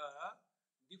the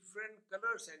different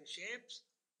colors and shapes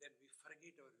that we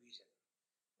forget our vision.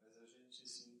 Mas a gente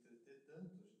se entretém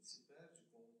tanto, a gente se perde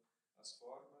com as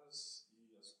formas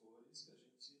e as cores que a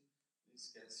gente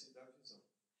esquece da visão.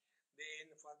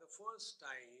 Then for the first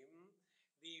time,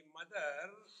 the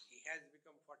mother has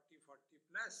become 40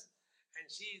 plus and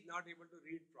she is not able to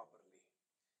read properly.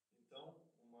 Então,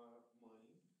 uma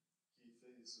mãe que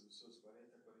fez os seus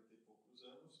 40 e poucos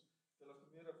anos, pela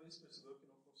primeira vez percebeu que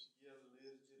não conseguia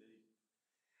ler direito.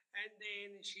 And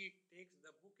then she takes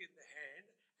the book in the hand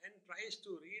and tries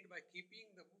to read by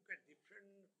keeping the book at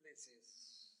different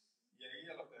places. E aí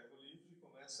ela pega o livro e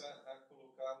começa a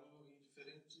colocá-lo em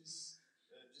diferentes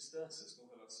distâncias com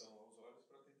relação aos olhos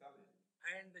para tentar ler.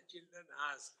 And the children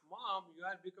ask, Mom, you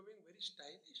are becoming very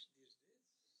stylish these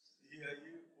days. E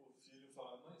aí o filho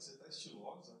fala, mãe, você está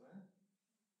estilosa, né?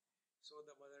 So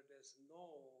the mother says,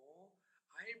 no,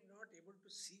 I am not able to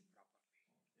see properly.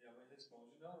 E a mãe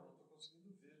responde, não, eu não estou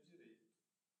conseguindo ver direito.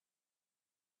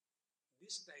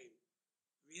 This time,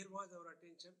 where was our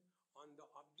attention? On the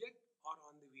object or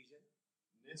on the vision?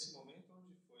 Nesse momento,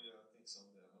 onde foi a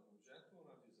atenção dela? No objeto ou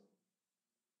na visão?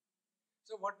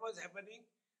 So what was happening?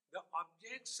 The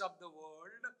objects of the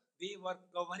world, they were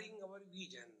covering our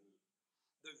vision.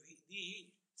 The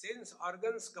sense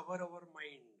organs cover our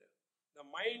mind. The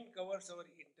mind covers our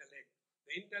intellect.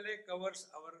 The intellect covers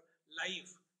our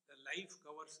life. The life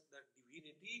covers the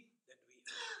divinity that we are.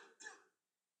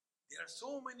 There are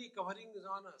so many coverings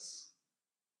on us.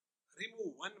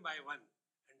 Remove one by one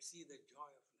and see the joy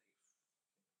of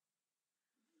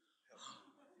life.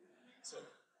 So,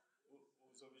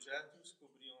 os objetos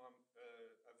cobriam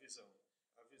a visão.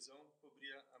 A visão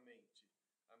cobria a mente.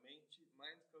 A mente,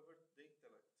 mind covered the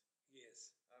intellect.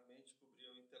 Yes. A mente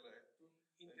cobria o intelecto.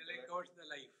 Intellect covers the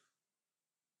life.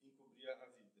 Encobria a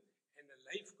vida. And the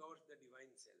life covers the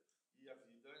divine self. E a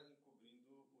vida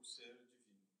encobrindo o ser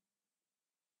divino.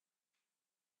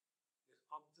 Just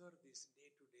observe this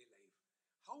day-to-day life.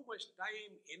 How much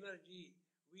time, energy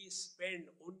we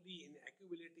spend only in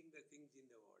accumulating the things in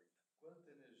the world.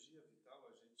 Quanta energia vital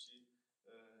a gente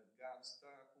gasta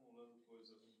acumulando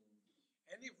coisas no mundo.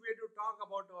 And if we have to talk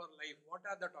about our life, what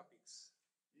are the topics?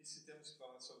 E se temos que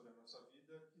falar sobre a nossa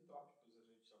vida, que tópicos a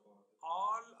gente aborda?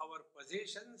 All our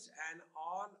possessions and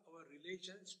all our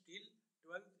relations till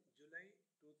 12th July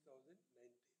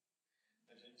 2019.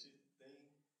 A gente tem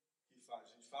que falar, a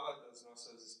gente fala das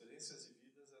nossas experiências de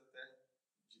vida até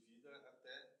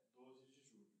 12 de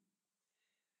julho.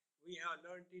 We have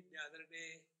learned it the other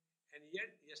day, and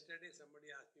yet yesterday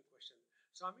somebody asked me a question.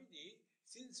 Swamiji,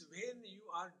 since when you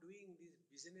are doing this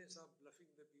business of bluffing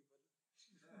the people?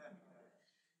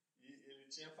 E ele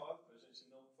tinha falado para a gente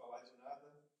não falar de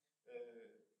nada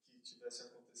que tivesse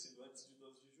acontecido antes de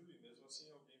 12 de julho. E mesmo assim,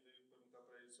 alguém veio perguntar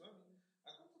para ele, Swami,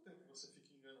 há quanto tempo você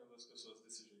fica enganando as pessoas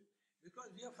desse jeito?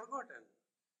 Because we have forgotten.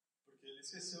 Porque ele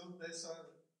esqueceu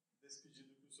desse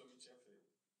pedido que o Swami tinha feito.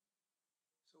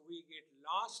 So we get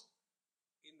lost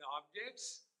in the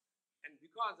objects, and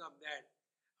because of that,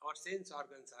 our sense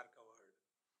organs are covered.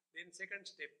 Then second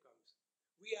step comes.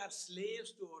 We are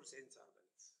slaves to our sense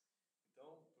organs.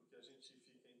 Então, porque a gente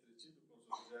fica entretido com os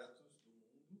objetos do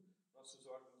mundo, nossos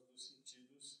órgãos dos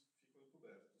sentidos ficam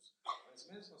encobertos. Mas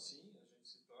mesmo assim, a gente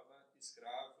se torna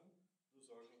escravo dos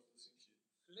órgãos dos sentidos.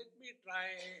 Let me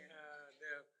try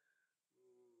the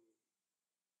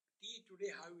tea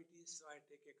today, how it is, so I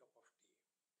take a cup of tea.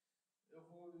 Eu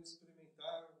vou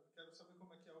experimentar, quero saber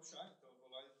como é que é o chá, então eu vou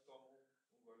lá e tomo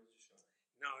um gole de chá.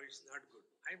 No, it's not good.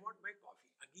 I want my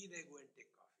coffee. Again, I go and take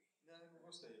coffee. Não, eu não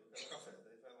gostei, eu quero café.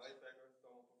 Daí vai lá e pega e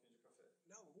toma um pouquinho de café.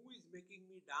 Now, who is making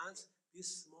me dance this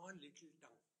small little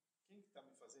tongue? Quem que está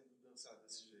me fazendo dançar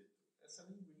desse jeito? Essa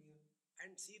linguinha.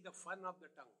 And see the fun of the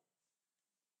tongue.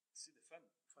 See the fun?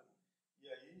 Fun.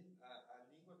 E aí, a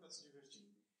língua está se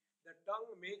divertindo. The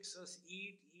tongue makes us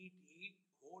eat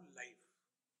whole life.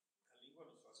 A língua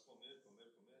nos faz comer a vida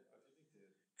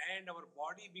inteira. And our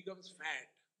body becomes fat.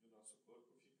 E o nosso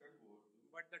corpo fica gordo.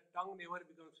 But the tongue never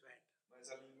becomes fat. Mas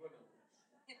a língua não.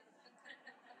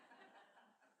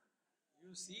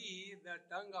 You see the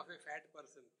tongue of a fat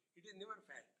person. It is never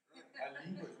fat. A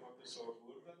língua de uma pessoa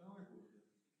gorda não é gorda.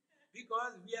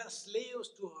 Because we are slaves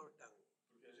to our tongue.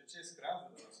 Porque a gente é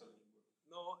escravo da nossa língua.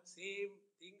 No, same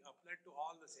thing applied to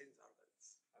all the sense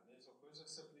organs. A mesma coisa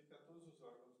se aplica a todos os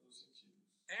órgãos dos sentidos.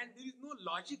 And there is no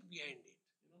logic behind it.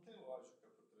 E não tem lógica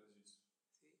por trás disso.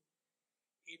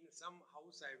 See, in some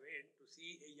house I went to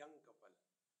see a young couple.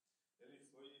 Ele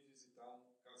foi visitar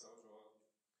casal jovem.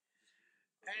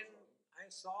 And I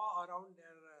saw around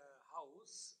their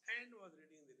house and was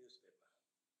reading the newspaper.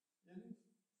 E ele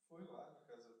foi lá na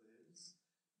casa deles,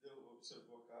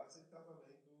 observou a casa e estava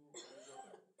lendo o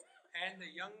jornal. And the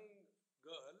young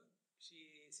girl,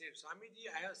 she said, Swamiji,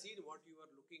 I have seen what you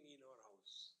are looking in our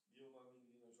house. E uma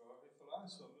menina jovem falou,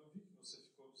 Swami, eu vi que você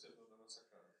ficou observando a nossa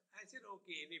casa. I said,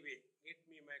 okay, anyway, get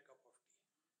me my cup of tea.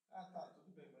 Tá,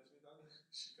 tudo bem, mas me dá uma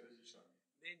xícara de chá.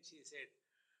 Then she said,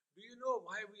 do you know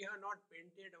why we have not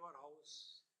painted our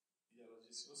house? E ela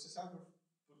disse, você sabe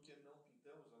por que não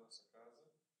pintamos a nossa casa?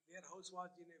 Their house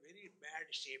was in a very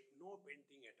bad shape, no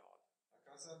painting at all. A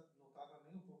casa não estava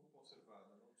nem um pouco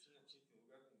conservada, não tinha tinta em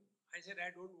lugar nenhum. I said,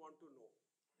 I don't want to know.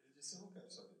 Ele disse, eu não quero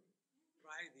saber.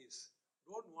 Try this.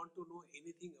 Don't want to know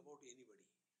anything about anybody.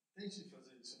 Tente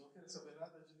fazer isso, eu não quero saber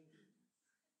nada de ninguém.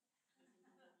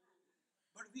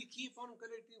 But we keep on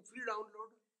collecting free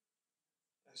download.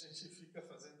 A gente fica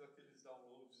fazendo aqueles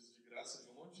downloads de graça de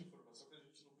um monte de informação que a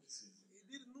gente não precisa.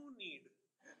 There is no need.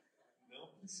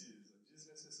 Não precisa,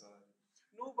 desnecessário.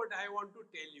 No, but I want to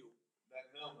tell you.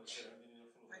 Não, mas a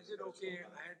menina falou. I said, okay,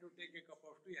 I had to take a cup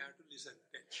of tea, I had to listen.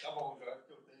 Tá bom, já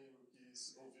que eu tenho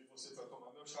que ouvir você para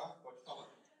tomar meu chá, pode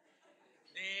falar.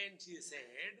 Then she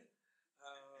said,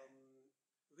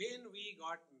 when we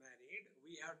got married,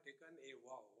 we have taken a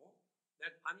vow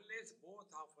that unless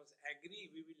both of us agree,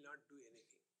 we will not do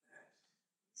anything.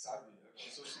 Sabe,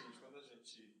 aconteceu o seguinte, quando a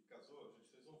gente casou, a gente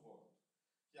fez um voto,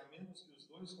 que a menos que os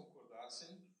dois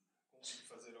concordassem com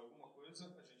fazer alguma coisa,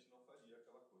 a gente não faria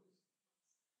aquela coisa.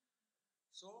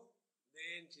 So,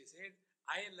 then she said,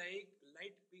 I like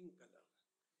light pink color,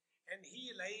 and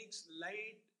he likes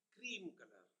light cream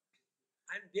color,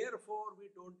 and therefore we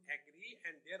don't agree,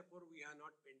 and therefore we have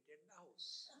not painted the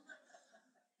house.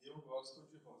 Eu gosto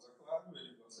de rosa claro,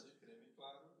 ele gosta de creme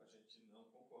claro, a gente não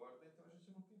concorda, então a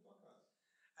gente não pintou a casa.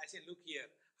 I said, look here,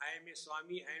 I am a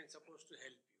Swami, I am supposed to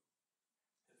help you.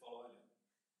 Ele falou, olha,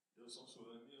 eu sou um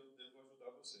Swami, eu devo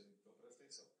ajudar você, então presta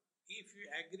atenção. If you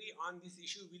agree on this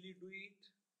issue, will you do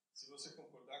it? Se você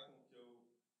concordar com o que eu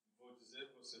vou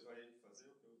dizer, você vai fazer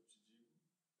o que eu te digo.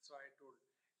 So I told,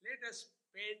 let us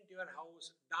paint your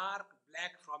house dark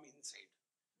black from inside.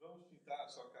 Vamos pintar a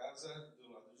sua casa do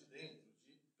lado de dentro,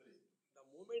 de preto. The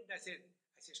moment I said,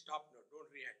 stop now,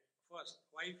 don't react. First,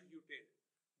 wife, you tell,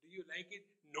 do you like it?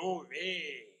 No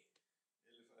way.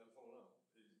 Ele falou,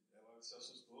 não. Ela se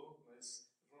assustou, mas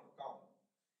ele falou, não, calma.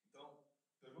 Então,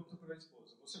 pergunta para a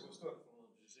esposa, você gostou? Ela falou,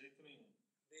 não, de jeito nenhum.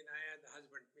 Then I had the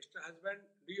husband, Mr. Husband,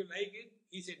 do you like it?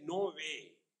 He said, no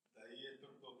way. Daí ele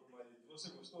perguntou para o marido, você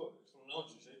gostou? Ele falou, não,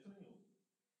 de jeito nenhum.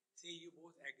 Say you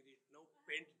both agreed, now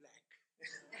paint black.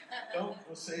 Então,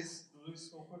 vocês dois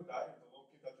concordaram, então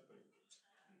vamos pintar de preto.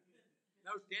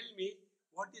 Now tell me,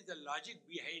 what is the logic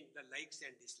behind the likes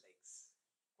and dislikes?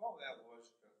 Qual é a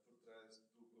lógica por trás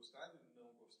do gostar e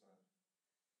não gostar?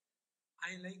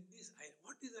 I like this.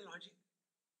 What is the logic?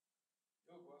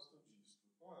 Eu gosto disso.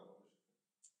 Qual é a lógica?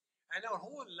 And our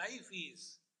whole life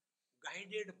is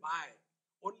guided by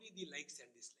only the likes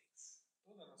and dislikes.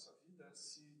 Toda a nossa vida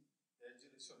se é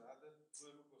direcionada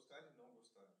por gostar e não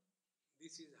gostar.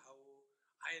 This is how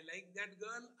I like that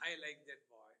girl, I like that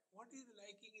boy. What is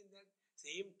liking in that?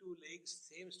 Same two legs,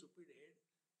 same stupid head.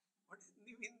 What is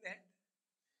new in that?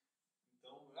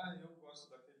 Então, eu gosto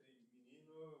daquele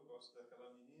menino, eu gosto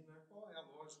daquela menina. Qual é a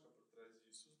lógica por trás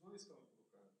disso? Os dois estão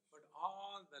equivocados. But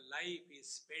all the life is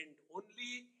spent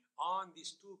only on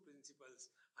these two principles.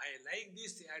 I like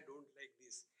this, I don't like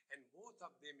this. And both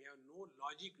of them have no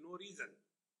logic, no reason.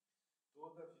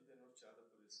 Toda a vida é norteada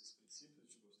por esses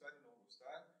princípios de gostar e não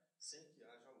gostar, sem que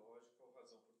haja lógica ou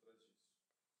razão por trás disso.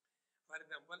 For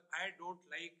example, I don't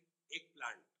like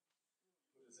eggplant.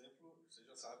 Por exemplo, você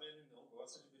já sabe, ele não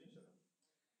gosta de berinjela.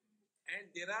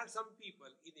 And there are some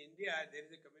people in India, there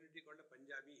is a community called the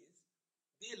Punjabis,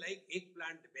 they like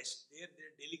eggplant best, their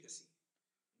delicacy.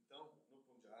 Então, no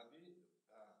Punjabi,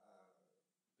 a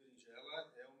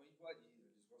berinjela é uma iguaria,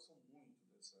 eles gostam muito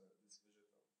desse vegetal.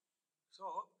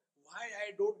 So, why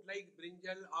I don't like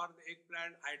brinjal or the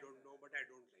eggplant, I don't know, but I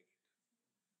don't like it.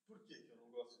 Por que eu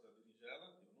não gosto da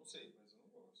berinjela? Eu não sei, mas eu não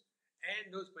gosto.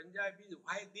 And those Punjabis,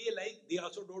 why they like, they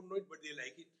also don't know it, but they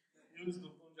like it. E os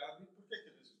do Punjab, por que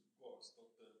eles gostam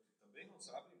tanto? Também não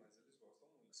sabem, mas eles gostam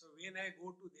muito. So when I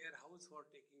go to their house for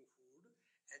taking food,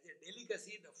 and as a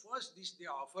delicacy, the first dish they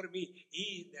offer me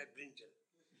is that brinjal.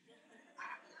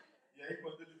 E aí,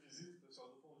 quando ele visita o pessoal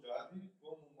do Punjab,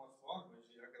 como uma forma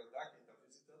de agradar quem está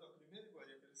visitando, a primeira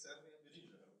iguaria que eles servem é a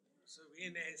berinjela. So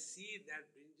when I see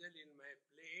that brinjal in my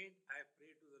plate, I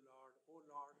pray to the Lord, oh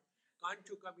Lord, can't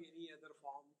you come in any other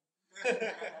form?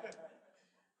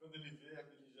 Quando ele vê a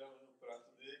berinjela no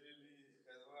prato dele,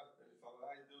 ele fala,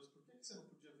 ai Deus, por que você não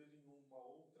podia ver em uma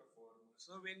outra forma?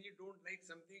 So when you don't like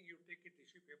something, you take a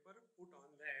tissue paper, put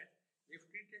on that,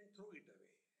 lift it and throw it away.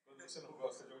 Quando você não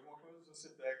gosta de alguma coisa, você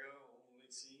pega um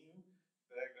lencinho,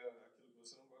 pega aquilo que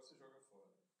você não gosta e joga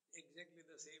fora. Exactly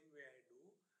the same way I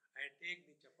do. I take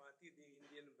the chapati, the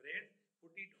Indian bread,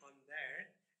 put it on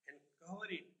that and cover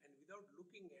it, and without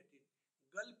looking at it,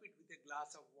 gulp it with a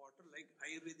glass of water like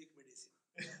Ayurvedic medicine.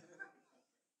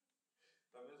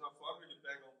 Da mesma forma, ele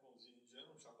pega um pãozinho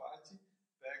indiano, um chapati,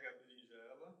 pega a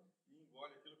berinjela e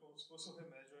engole aquilo como se fosse um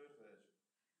remédio ayurvédico.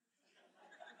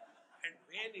 And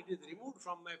when it is removed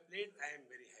from my plate, I am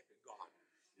very happy, gone.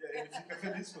 E aí ele fica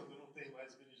feliz quando não tem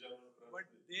mais berinjela no prato But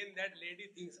dele. then that lady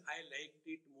thinks I liked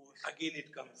it more. Again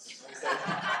it comes.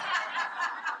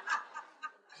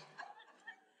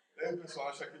 Aí o pessoal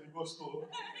acha que ele gostou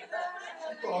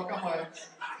e coloca mais.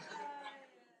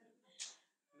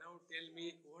 Now tell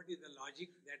me, what is the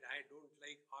logic that I don't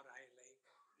like or I like?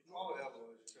 E qual é a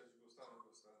lógica de gostar ou não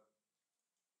gostar?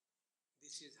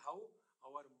 This is how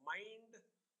our mind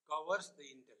covers the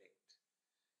intellect.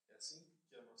 É assim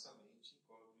que a nossa mente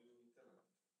encobre o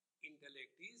intelecto.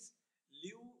 Intellect is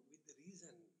live with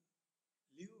reason,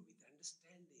 live with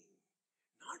understanding,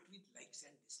 not with likes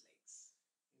and dislikes.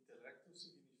 Intelecto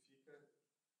significa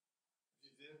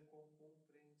viver com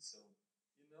compreensão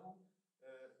e não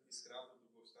escravo do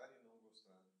gostar e não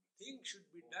gostar. Things should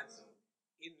be done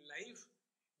in life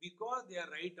because they are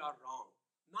right or wrong,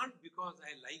 not because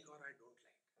I like or I don't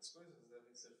like. As coisas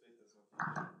devem ser feitas na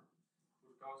vida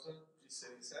por causa de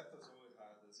serem certas ou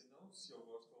erradas e não se eu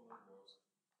gosto ou não gosto.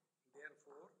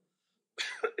 Therefore,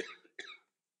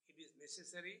 it is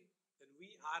necessary that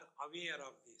we are aware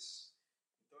of this.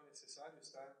 Então é necessário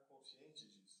estar consciente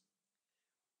disso.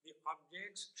 The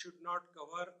objects should not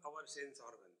cover our sense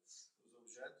organs. Os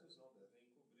objetos não devem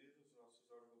cobrir os nossos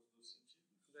órgãos dos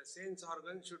sentidos. The sense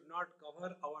organs should not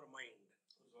cover our mind.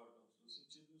 Os órgãos dos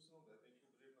sentidos não devem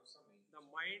cobrir nossa mente. The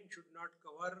mind should not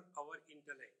cover our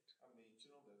intellect. A mente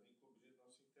não deve encobrir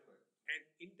nosso intelecto. And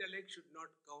intellect should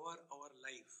not cover our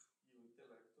life. E o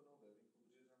intelecto não deve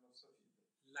encobrir a nossa vida.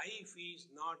 Life is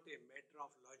not a matter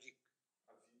of logic.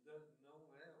 A vida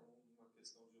não é uma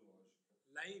questão de lógica.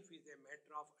 Life is a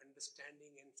matter of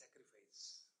understanding and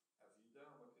sacrifice. A vida é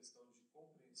uma questão de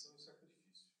compreensão e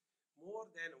sacrifício. More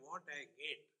than what I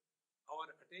get, our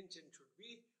attention should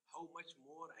be how much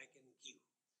more I can give.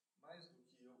 Mais do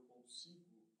que eu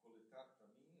consigo coletar para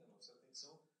mim, a nossa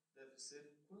atenção deve ser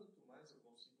em quanto mais eu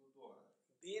consigo doar.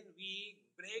 Then we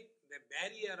break the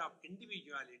barrier of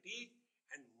individuality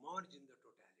and merge in the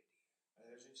totality.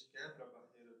 Aí a gente quebra a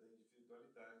barreira da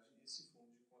individualidade e se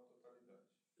funde com a totalidade.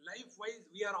 Life-wise,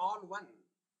 we are all one.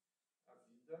 A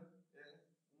vida é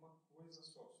uma coisa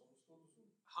só, somos todos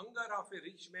um. Hunger of a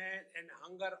rich man and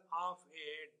hunger of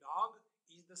a dog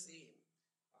is the same.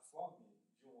 A fome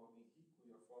de homem rico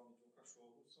e a fome de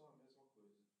cachorro são a mesma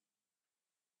coisa.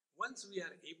 Once we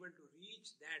are able to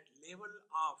reach that level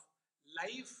of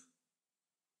life,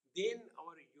 then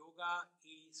our yoga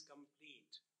is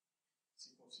complete.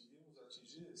 Se conseguirmos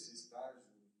atingir esse estágio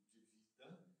de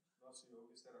vida, nosso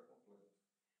yoga estará completo.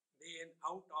 Then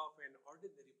out of an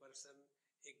ordinary person,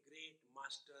 a great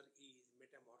master is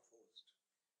metamorphosed.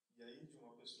 E aí, de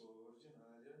uma pessoa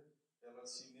ordinária, ela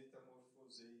se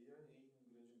metamorfoseia em um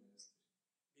grande mestre.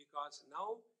 Because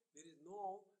now there is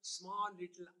no small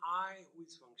little I who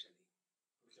is functioning.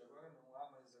 Porque agora não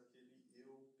há mais aquele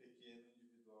eu pequeno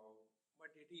individual But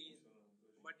it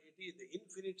funcionando. is the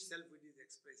infinite self which is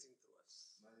expressing through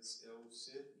us. Mas é o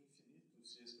ser infinito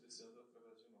se expressando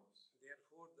através de nós.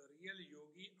 Therefore, the real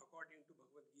yogi, according to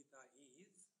Bhagavad Gita,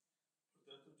 is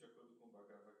Portanto, de acordo com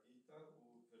Bhagavad Gita,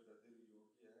 o verdadeiro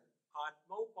yogi é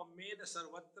Atmaupamena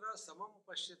sarvatra samam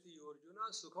pashyati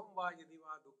yorjuna sukham va yadi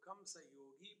va dukkham sa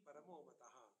yogi paramo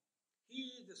mataha.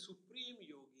 He is the supreme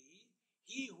yogi,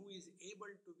 he who is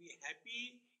able to be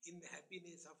happy in the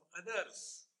happiness of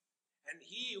others, and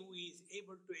he who is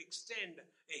able to extend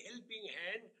a helping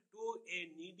hand to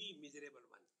a needy, miserable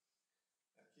one.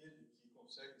 aquele que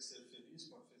consegue ser feliz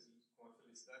com a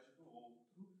felicidade do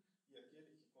outro e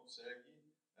aquele que consegue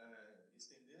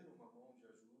estender uma mão de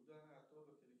ajuda a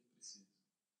todo aquele que precisa.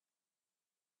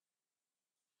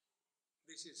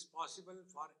 This is possible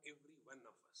for every one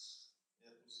of us.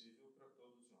 É possível para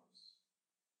todos nós.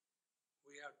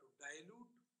 we have to dilute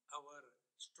our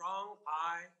strong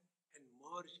I and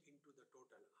merge into the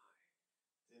total I.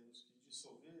 Temos que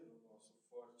dissolver o nosso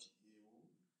forte eu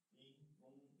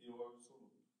em eu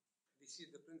absoluto. This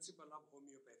is the principle of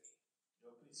homeopathy. É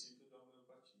o princípio da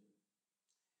homeopatia.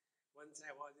 Once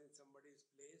I was in somebody's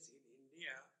place in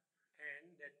India,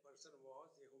 and that person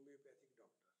was a homeopathic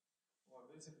doctor. Uma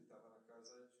vez ele estava na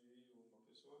casa de uma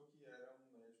pessoa que era um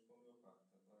médico homeopata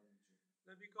na Índia.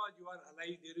 Now, because you are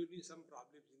alive, there will be some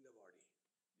problems in the body.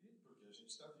 E porque a gente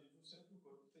está vivo, sempre o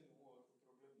corpo tem um ou outro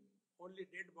probleminha. Only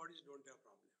dead bodies don't have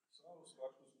problems. Só os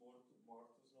corpos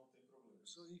mortos não tem problema.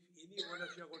 So if any one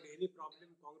of you have got any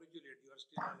problem, congratulate, you are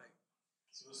still alive.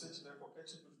 Se você tiver qualquer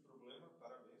tipo de problema,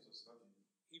 parabéns, você está vivo.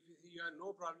 If you have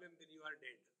no problem, then you are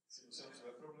dead. Se você não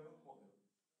tiver problema, morreu.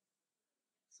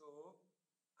 So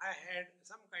I had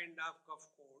some kind of cough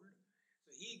cold.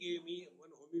 So he gave me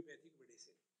one homeopathic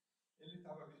medicine. Ele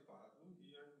estava gripado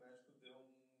e o médico deu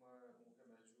um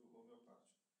remédio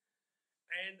homeopático.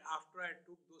 And after I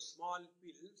took those small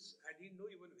pills, I didn't know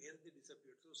even where they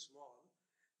disappeared, so small.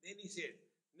 Then he said,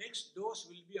 next dose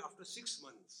will be after 6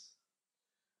 months.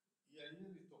 E aí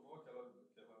ele tomou aquelas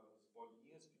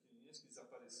bolinhas pequenininhas que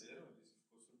desapareceram, ele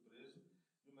ficou surpreso.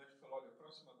 E o médico falou, olha, a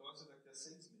próxima dose é daqui a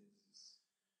 6 meses.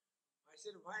 I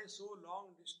said, why so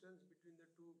long distance between the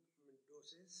two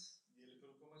doses? E ele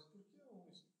perguntou, mas por que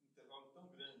intervalo tão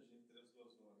grande entre as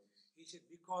duas doses? He said,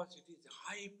 because it is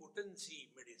high potency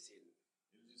medicine.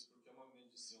 Ele disse, porque é uma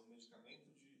medicina, um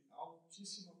medicamento de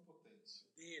altíssima potência.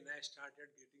 Then I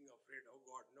started getting afraid, oh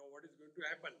God, now what is going to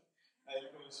happen? Aí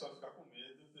ele começou a ficar com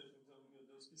medo e perguntando, meu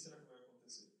Deus, o que será que vai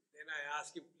acontecer? Then I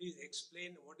asked him, please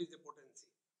explain what is the potency.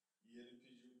 E ele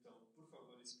pediu, então, por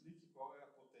favor, explique qual é a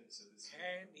potência desse And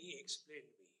medicamento. he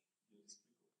explained me. E ele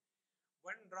explicou.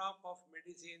 1 drop of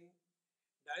medicine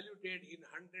diluted in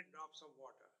 100 drops of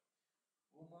water.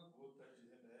 Uma gota de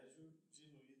remédio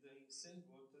diluída em 100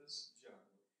 gotas de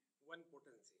água. One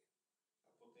potency.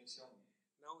 A potência 1.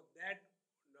 Now that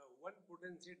one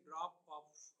potency drop of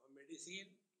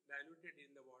medicine diluted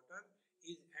in the water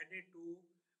is added to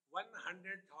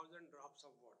 100,000 drops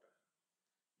of water.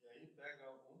 E aí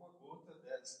pega uma gota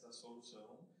desta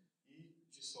solução e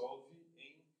dissolve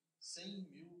em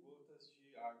 100.000 gotas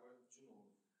de água de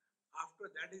novo. After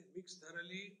that is mixed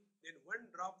thoroughly, then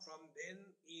 1 drop from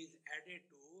then is added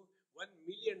to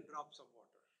 1,000,000 drops of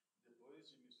water. Depois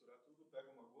de misturar tudo,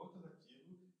 pega uma gota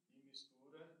daquilo e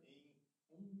mistura em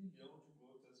 1.000.000 de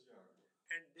gotas de água.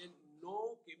 And then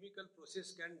no chemical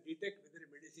process can detect whether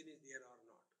medicine is there or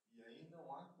not. E aí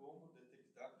não há como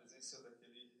detectar a presença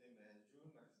daquele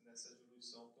remédio nessa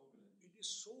diluição tão grande. It is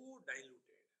so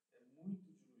diluted. É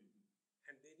muito diluído.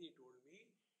 And then he told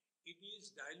me, it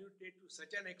is diluted to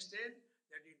such an extent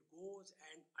that it goes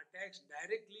and attacks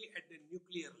directly at the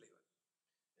nuclear level.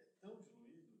 É tão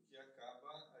diluído que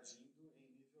acaba agindo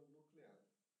em nível nuclear.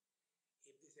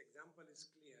 If this example is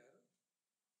clear,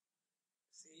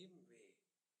 same way,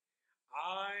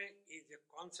 I is a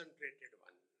concentrated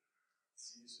one.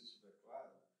 Se isso estiver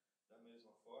claro, da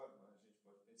mesma forma, a gente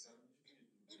pode pensar no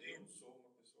indivíduo. Eu sou uma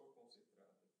pessoa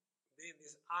concentrada. Then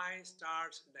this I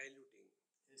starts diluting.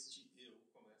 Este eu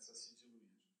começa a se diluir.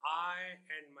 I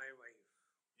and my wife.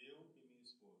 Eu e minha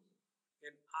esposa.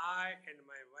 Then I and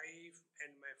my wife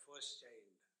and my first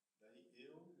child. Daí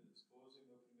eu, minha esposa e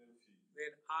meu primeiro filho.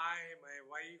 Then I, my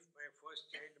wife, my first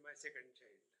child, my second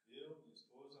child. Eu, minha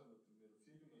esposa, meu primeiro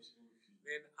filho, meu segundo filho.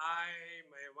 Then I,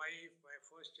 my wife, my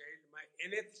first child, my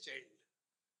nth child.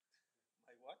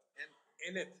 My what?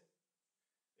 Nth.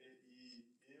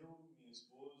 E eu, minha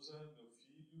esposa, meu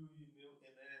filho e meu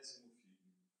enésimo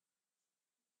filho.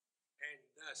 And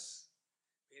thus,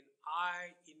 when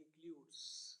I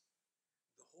includes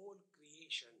the whole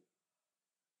creation,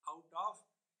 out of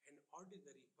an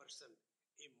ordinary person,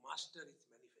 a master is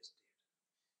manifested.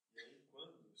 E aí,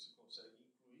 quando se consegue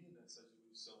incluir nessa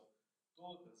diluição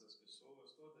todas as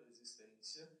pessoas, toda a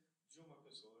existência de uma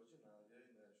pessoa ordinária,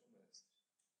 emerge um mestre.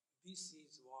 This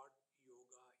is what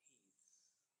yoga is.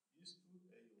 Isto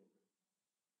é yoga.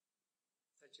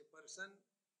 Such a person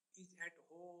is at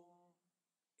home,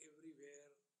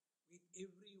 everywhere, with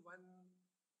everyone,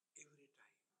 every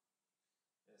time.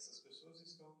 Essas pessoas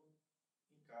estão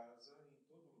em casa, em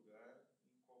todo lugar,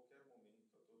 em qualquer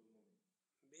momento, a todo momento.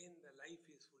 Then the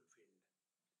life is fulfilled.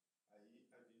 Aí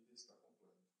a vida está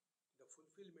completa. The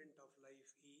fulfillment of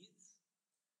life is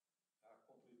A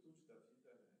completude da vida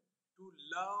é to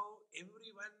love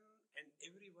everyone and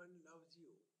everyone loves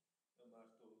you. amar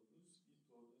todos e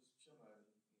todos te amarem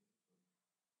em retorno.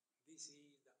 This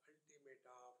is the ultimate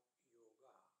of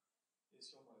yoga.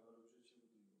 Esse é o maior objetivo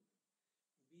do yoga.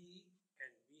 Be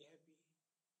and be happy.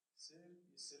 Ser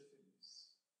e ser feliz.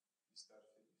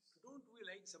 Don't we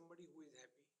like somebody who is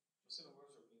happy? Você não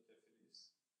gosta de alguém que é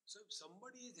feliz? So if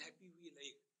somebody is happy, we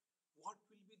like. What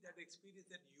will be that experience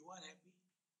that you are happy?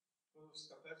 Quando você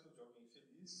está perto de alguém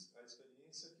feliz, a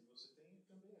experiência que você tem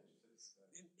também é de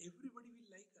felicidade. Then everybody will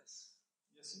like us.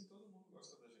 E assim todo mundo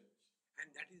gosta da gente.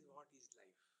 And that is what is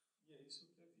life. E é isso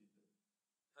que é vida.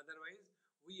 Otherwise,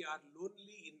 we are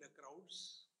lonely in the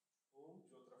crowds. Ou,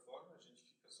 de outra forma, a gente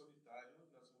fica solitário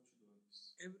nas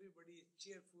multidões. Everybody is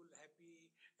cheerful, happy,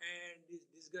 and this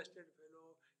disgusted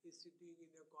fellow is sitting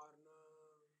in a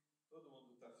corner. Todo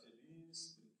mundo está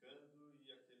feliz, brincando,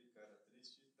 e aquele cara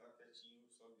triste está quietinho,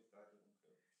 solitário no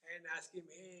canto. And ask him,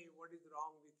 hey, what is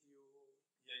wrong with you?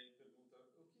 E aí pergunta,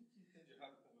 o que tem de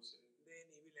errado com você? Then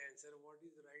he will answer, what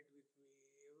is right with me?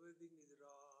 Everything is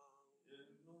wrong.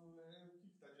 Ele não é o que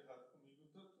está de errado comigo,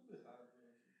 está tudo errado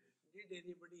na vida. Did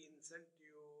anybody insult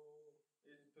you?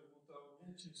 Ele pergunta,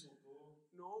 alguém te insultou?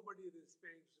 Nobody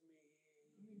respects me.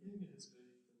 Ninguém me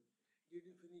respeita. Did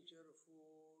you finish your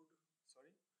food?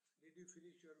 Sorry? Did you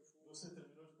finish your food? Você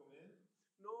terminou de comer?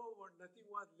 No, but nothing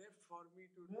was left for me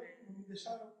to take. Não me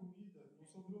deixaram comida, não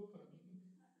sobrou para mim.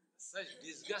 Such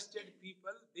disgusted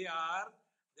people, they are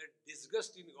the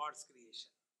disgust in God's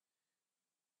creation.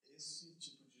 Esse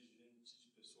tipo de gente, de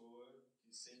pessoa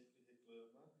que sempre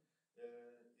reclama,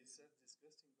 esse é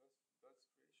disgust in God's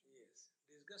creation. Yes,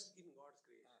 disgust in God's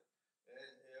creation.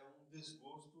 É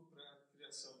desgosto para a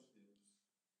criação de Deus.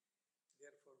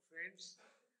 Therefore, friends,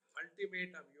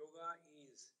 ultimate of yoga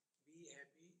is be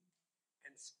happy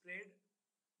and spread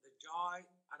the joy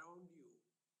around you.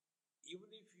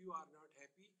 Even if you are not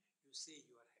happy, you say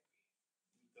you are happy.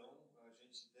 Então, a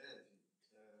gente deve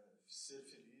ser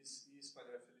feliz e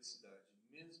espalhar a felicidade.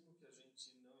 Mesmo que a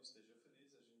gente não esteja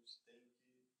feliz, a gente tem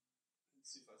que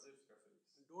se fazer ficar feliz.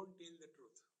 Don't tell the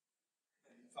truth.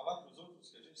 E falar para os outros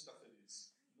que a gente está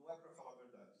feliz. Não é para falar a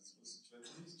verdade. Se você estiver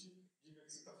triste, diga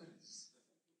que você está feliz.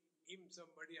 If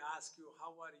somebody asks you,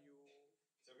 how are you?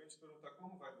 Se alguém te perguntar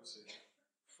como vai você,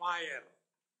 Fire.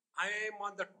 I am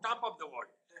on the top of the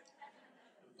world.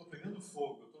 eu estou pegando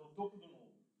fogo, eu estou no topo do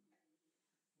mundo.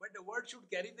 But the word should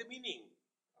carry the meaning.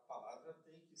 A palavra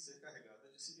tem que ser carregada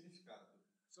de significado.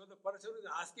 So the person is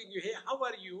asking you, hey, how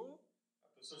are you? A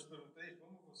pessoa te pergunta, ei,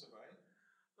 como você vai?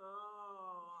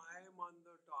 Oh, I am on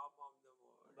the top of the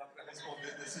world. Não dá para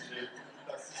responder desse jeito,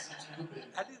 está se sentindo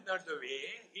bem. That is not the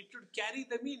way. It should carry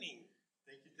the meaning.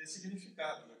 Tem que ter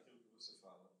significado naquilo que você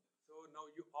fala. So now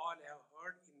you all have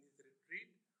heard in this retreat,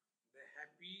 the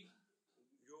happy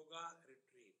yoga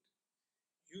retreat.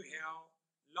 You have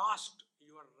lost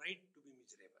your right to be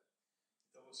miserable.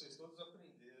 Então vocês todos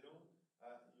aprenderam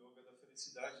a yoga da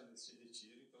felicidade neste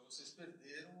retiro, então vocês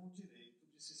perderam o direito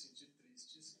de se sentir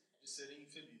tristes, de serem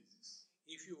infelizes.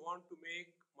 If you want to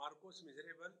make Marcos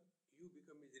miserable, you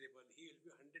become miserable. He will be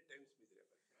 100 times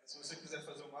miserable. Se você quiser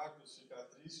fazer o Marcos ficar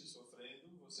triste,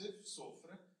 sofrendo, você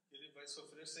sofra, ele vai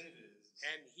sofrer 100 vezes.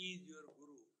 And he is your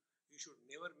guru. You should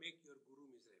never make your guru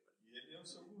miserable. E ele é o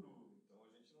seu guru, então a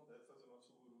gente não deve fazer o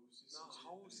nosso guru se Now, sentir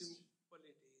how triste. simple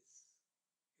it is.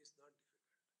 It's not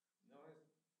difficult. Não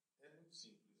é muito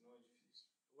simples, não é difícil.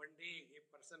 One day, a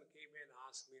person came and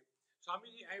asked me,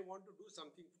 Swamiji, I want to do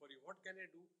something for you. What can I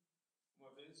do?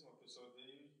 Uma vez uma pessoa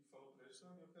veio e falou para ele,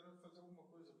 Swami, eu quero fazer alguma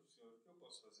coisa para o senhor, o que eu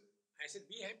posso fazer? I said,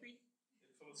 be happy.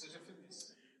 Ele falou, seja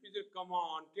feliz. He said, come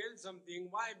on, tell something.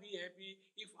 Why be happy?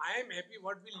 If I am happy,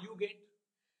 what will you get?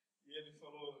 E ele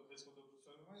falou, respondeu para o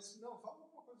Swami, mas não, fala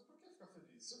alguma coisa, por que ficar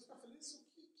feliz? Se eu ficar feliz,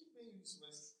 que bem isso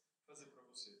vai fazer para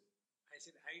você? I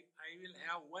said, I will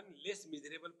have one less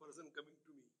miserable person coming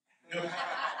to me. Ele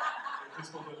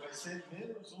respondeu, vai ser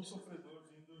menos um sofredor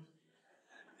vindo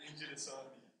em direção a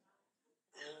mim.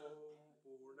 Om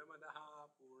Purnamadaha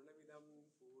Purnamidam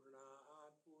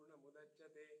Purnaat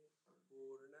Purnamudachyate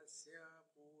Purnasya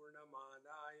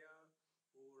Purnamadaya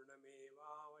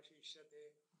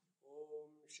Purnamevavashishyate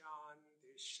Om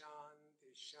Shanti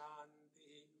Shanti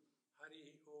Shanti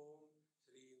Hari Om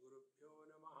Shri Gurubhyo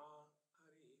Namaha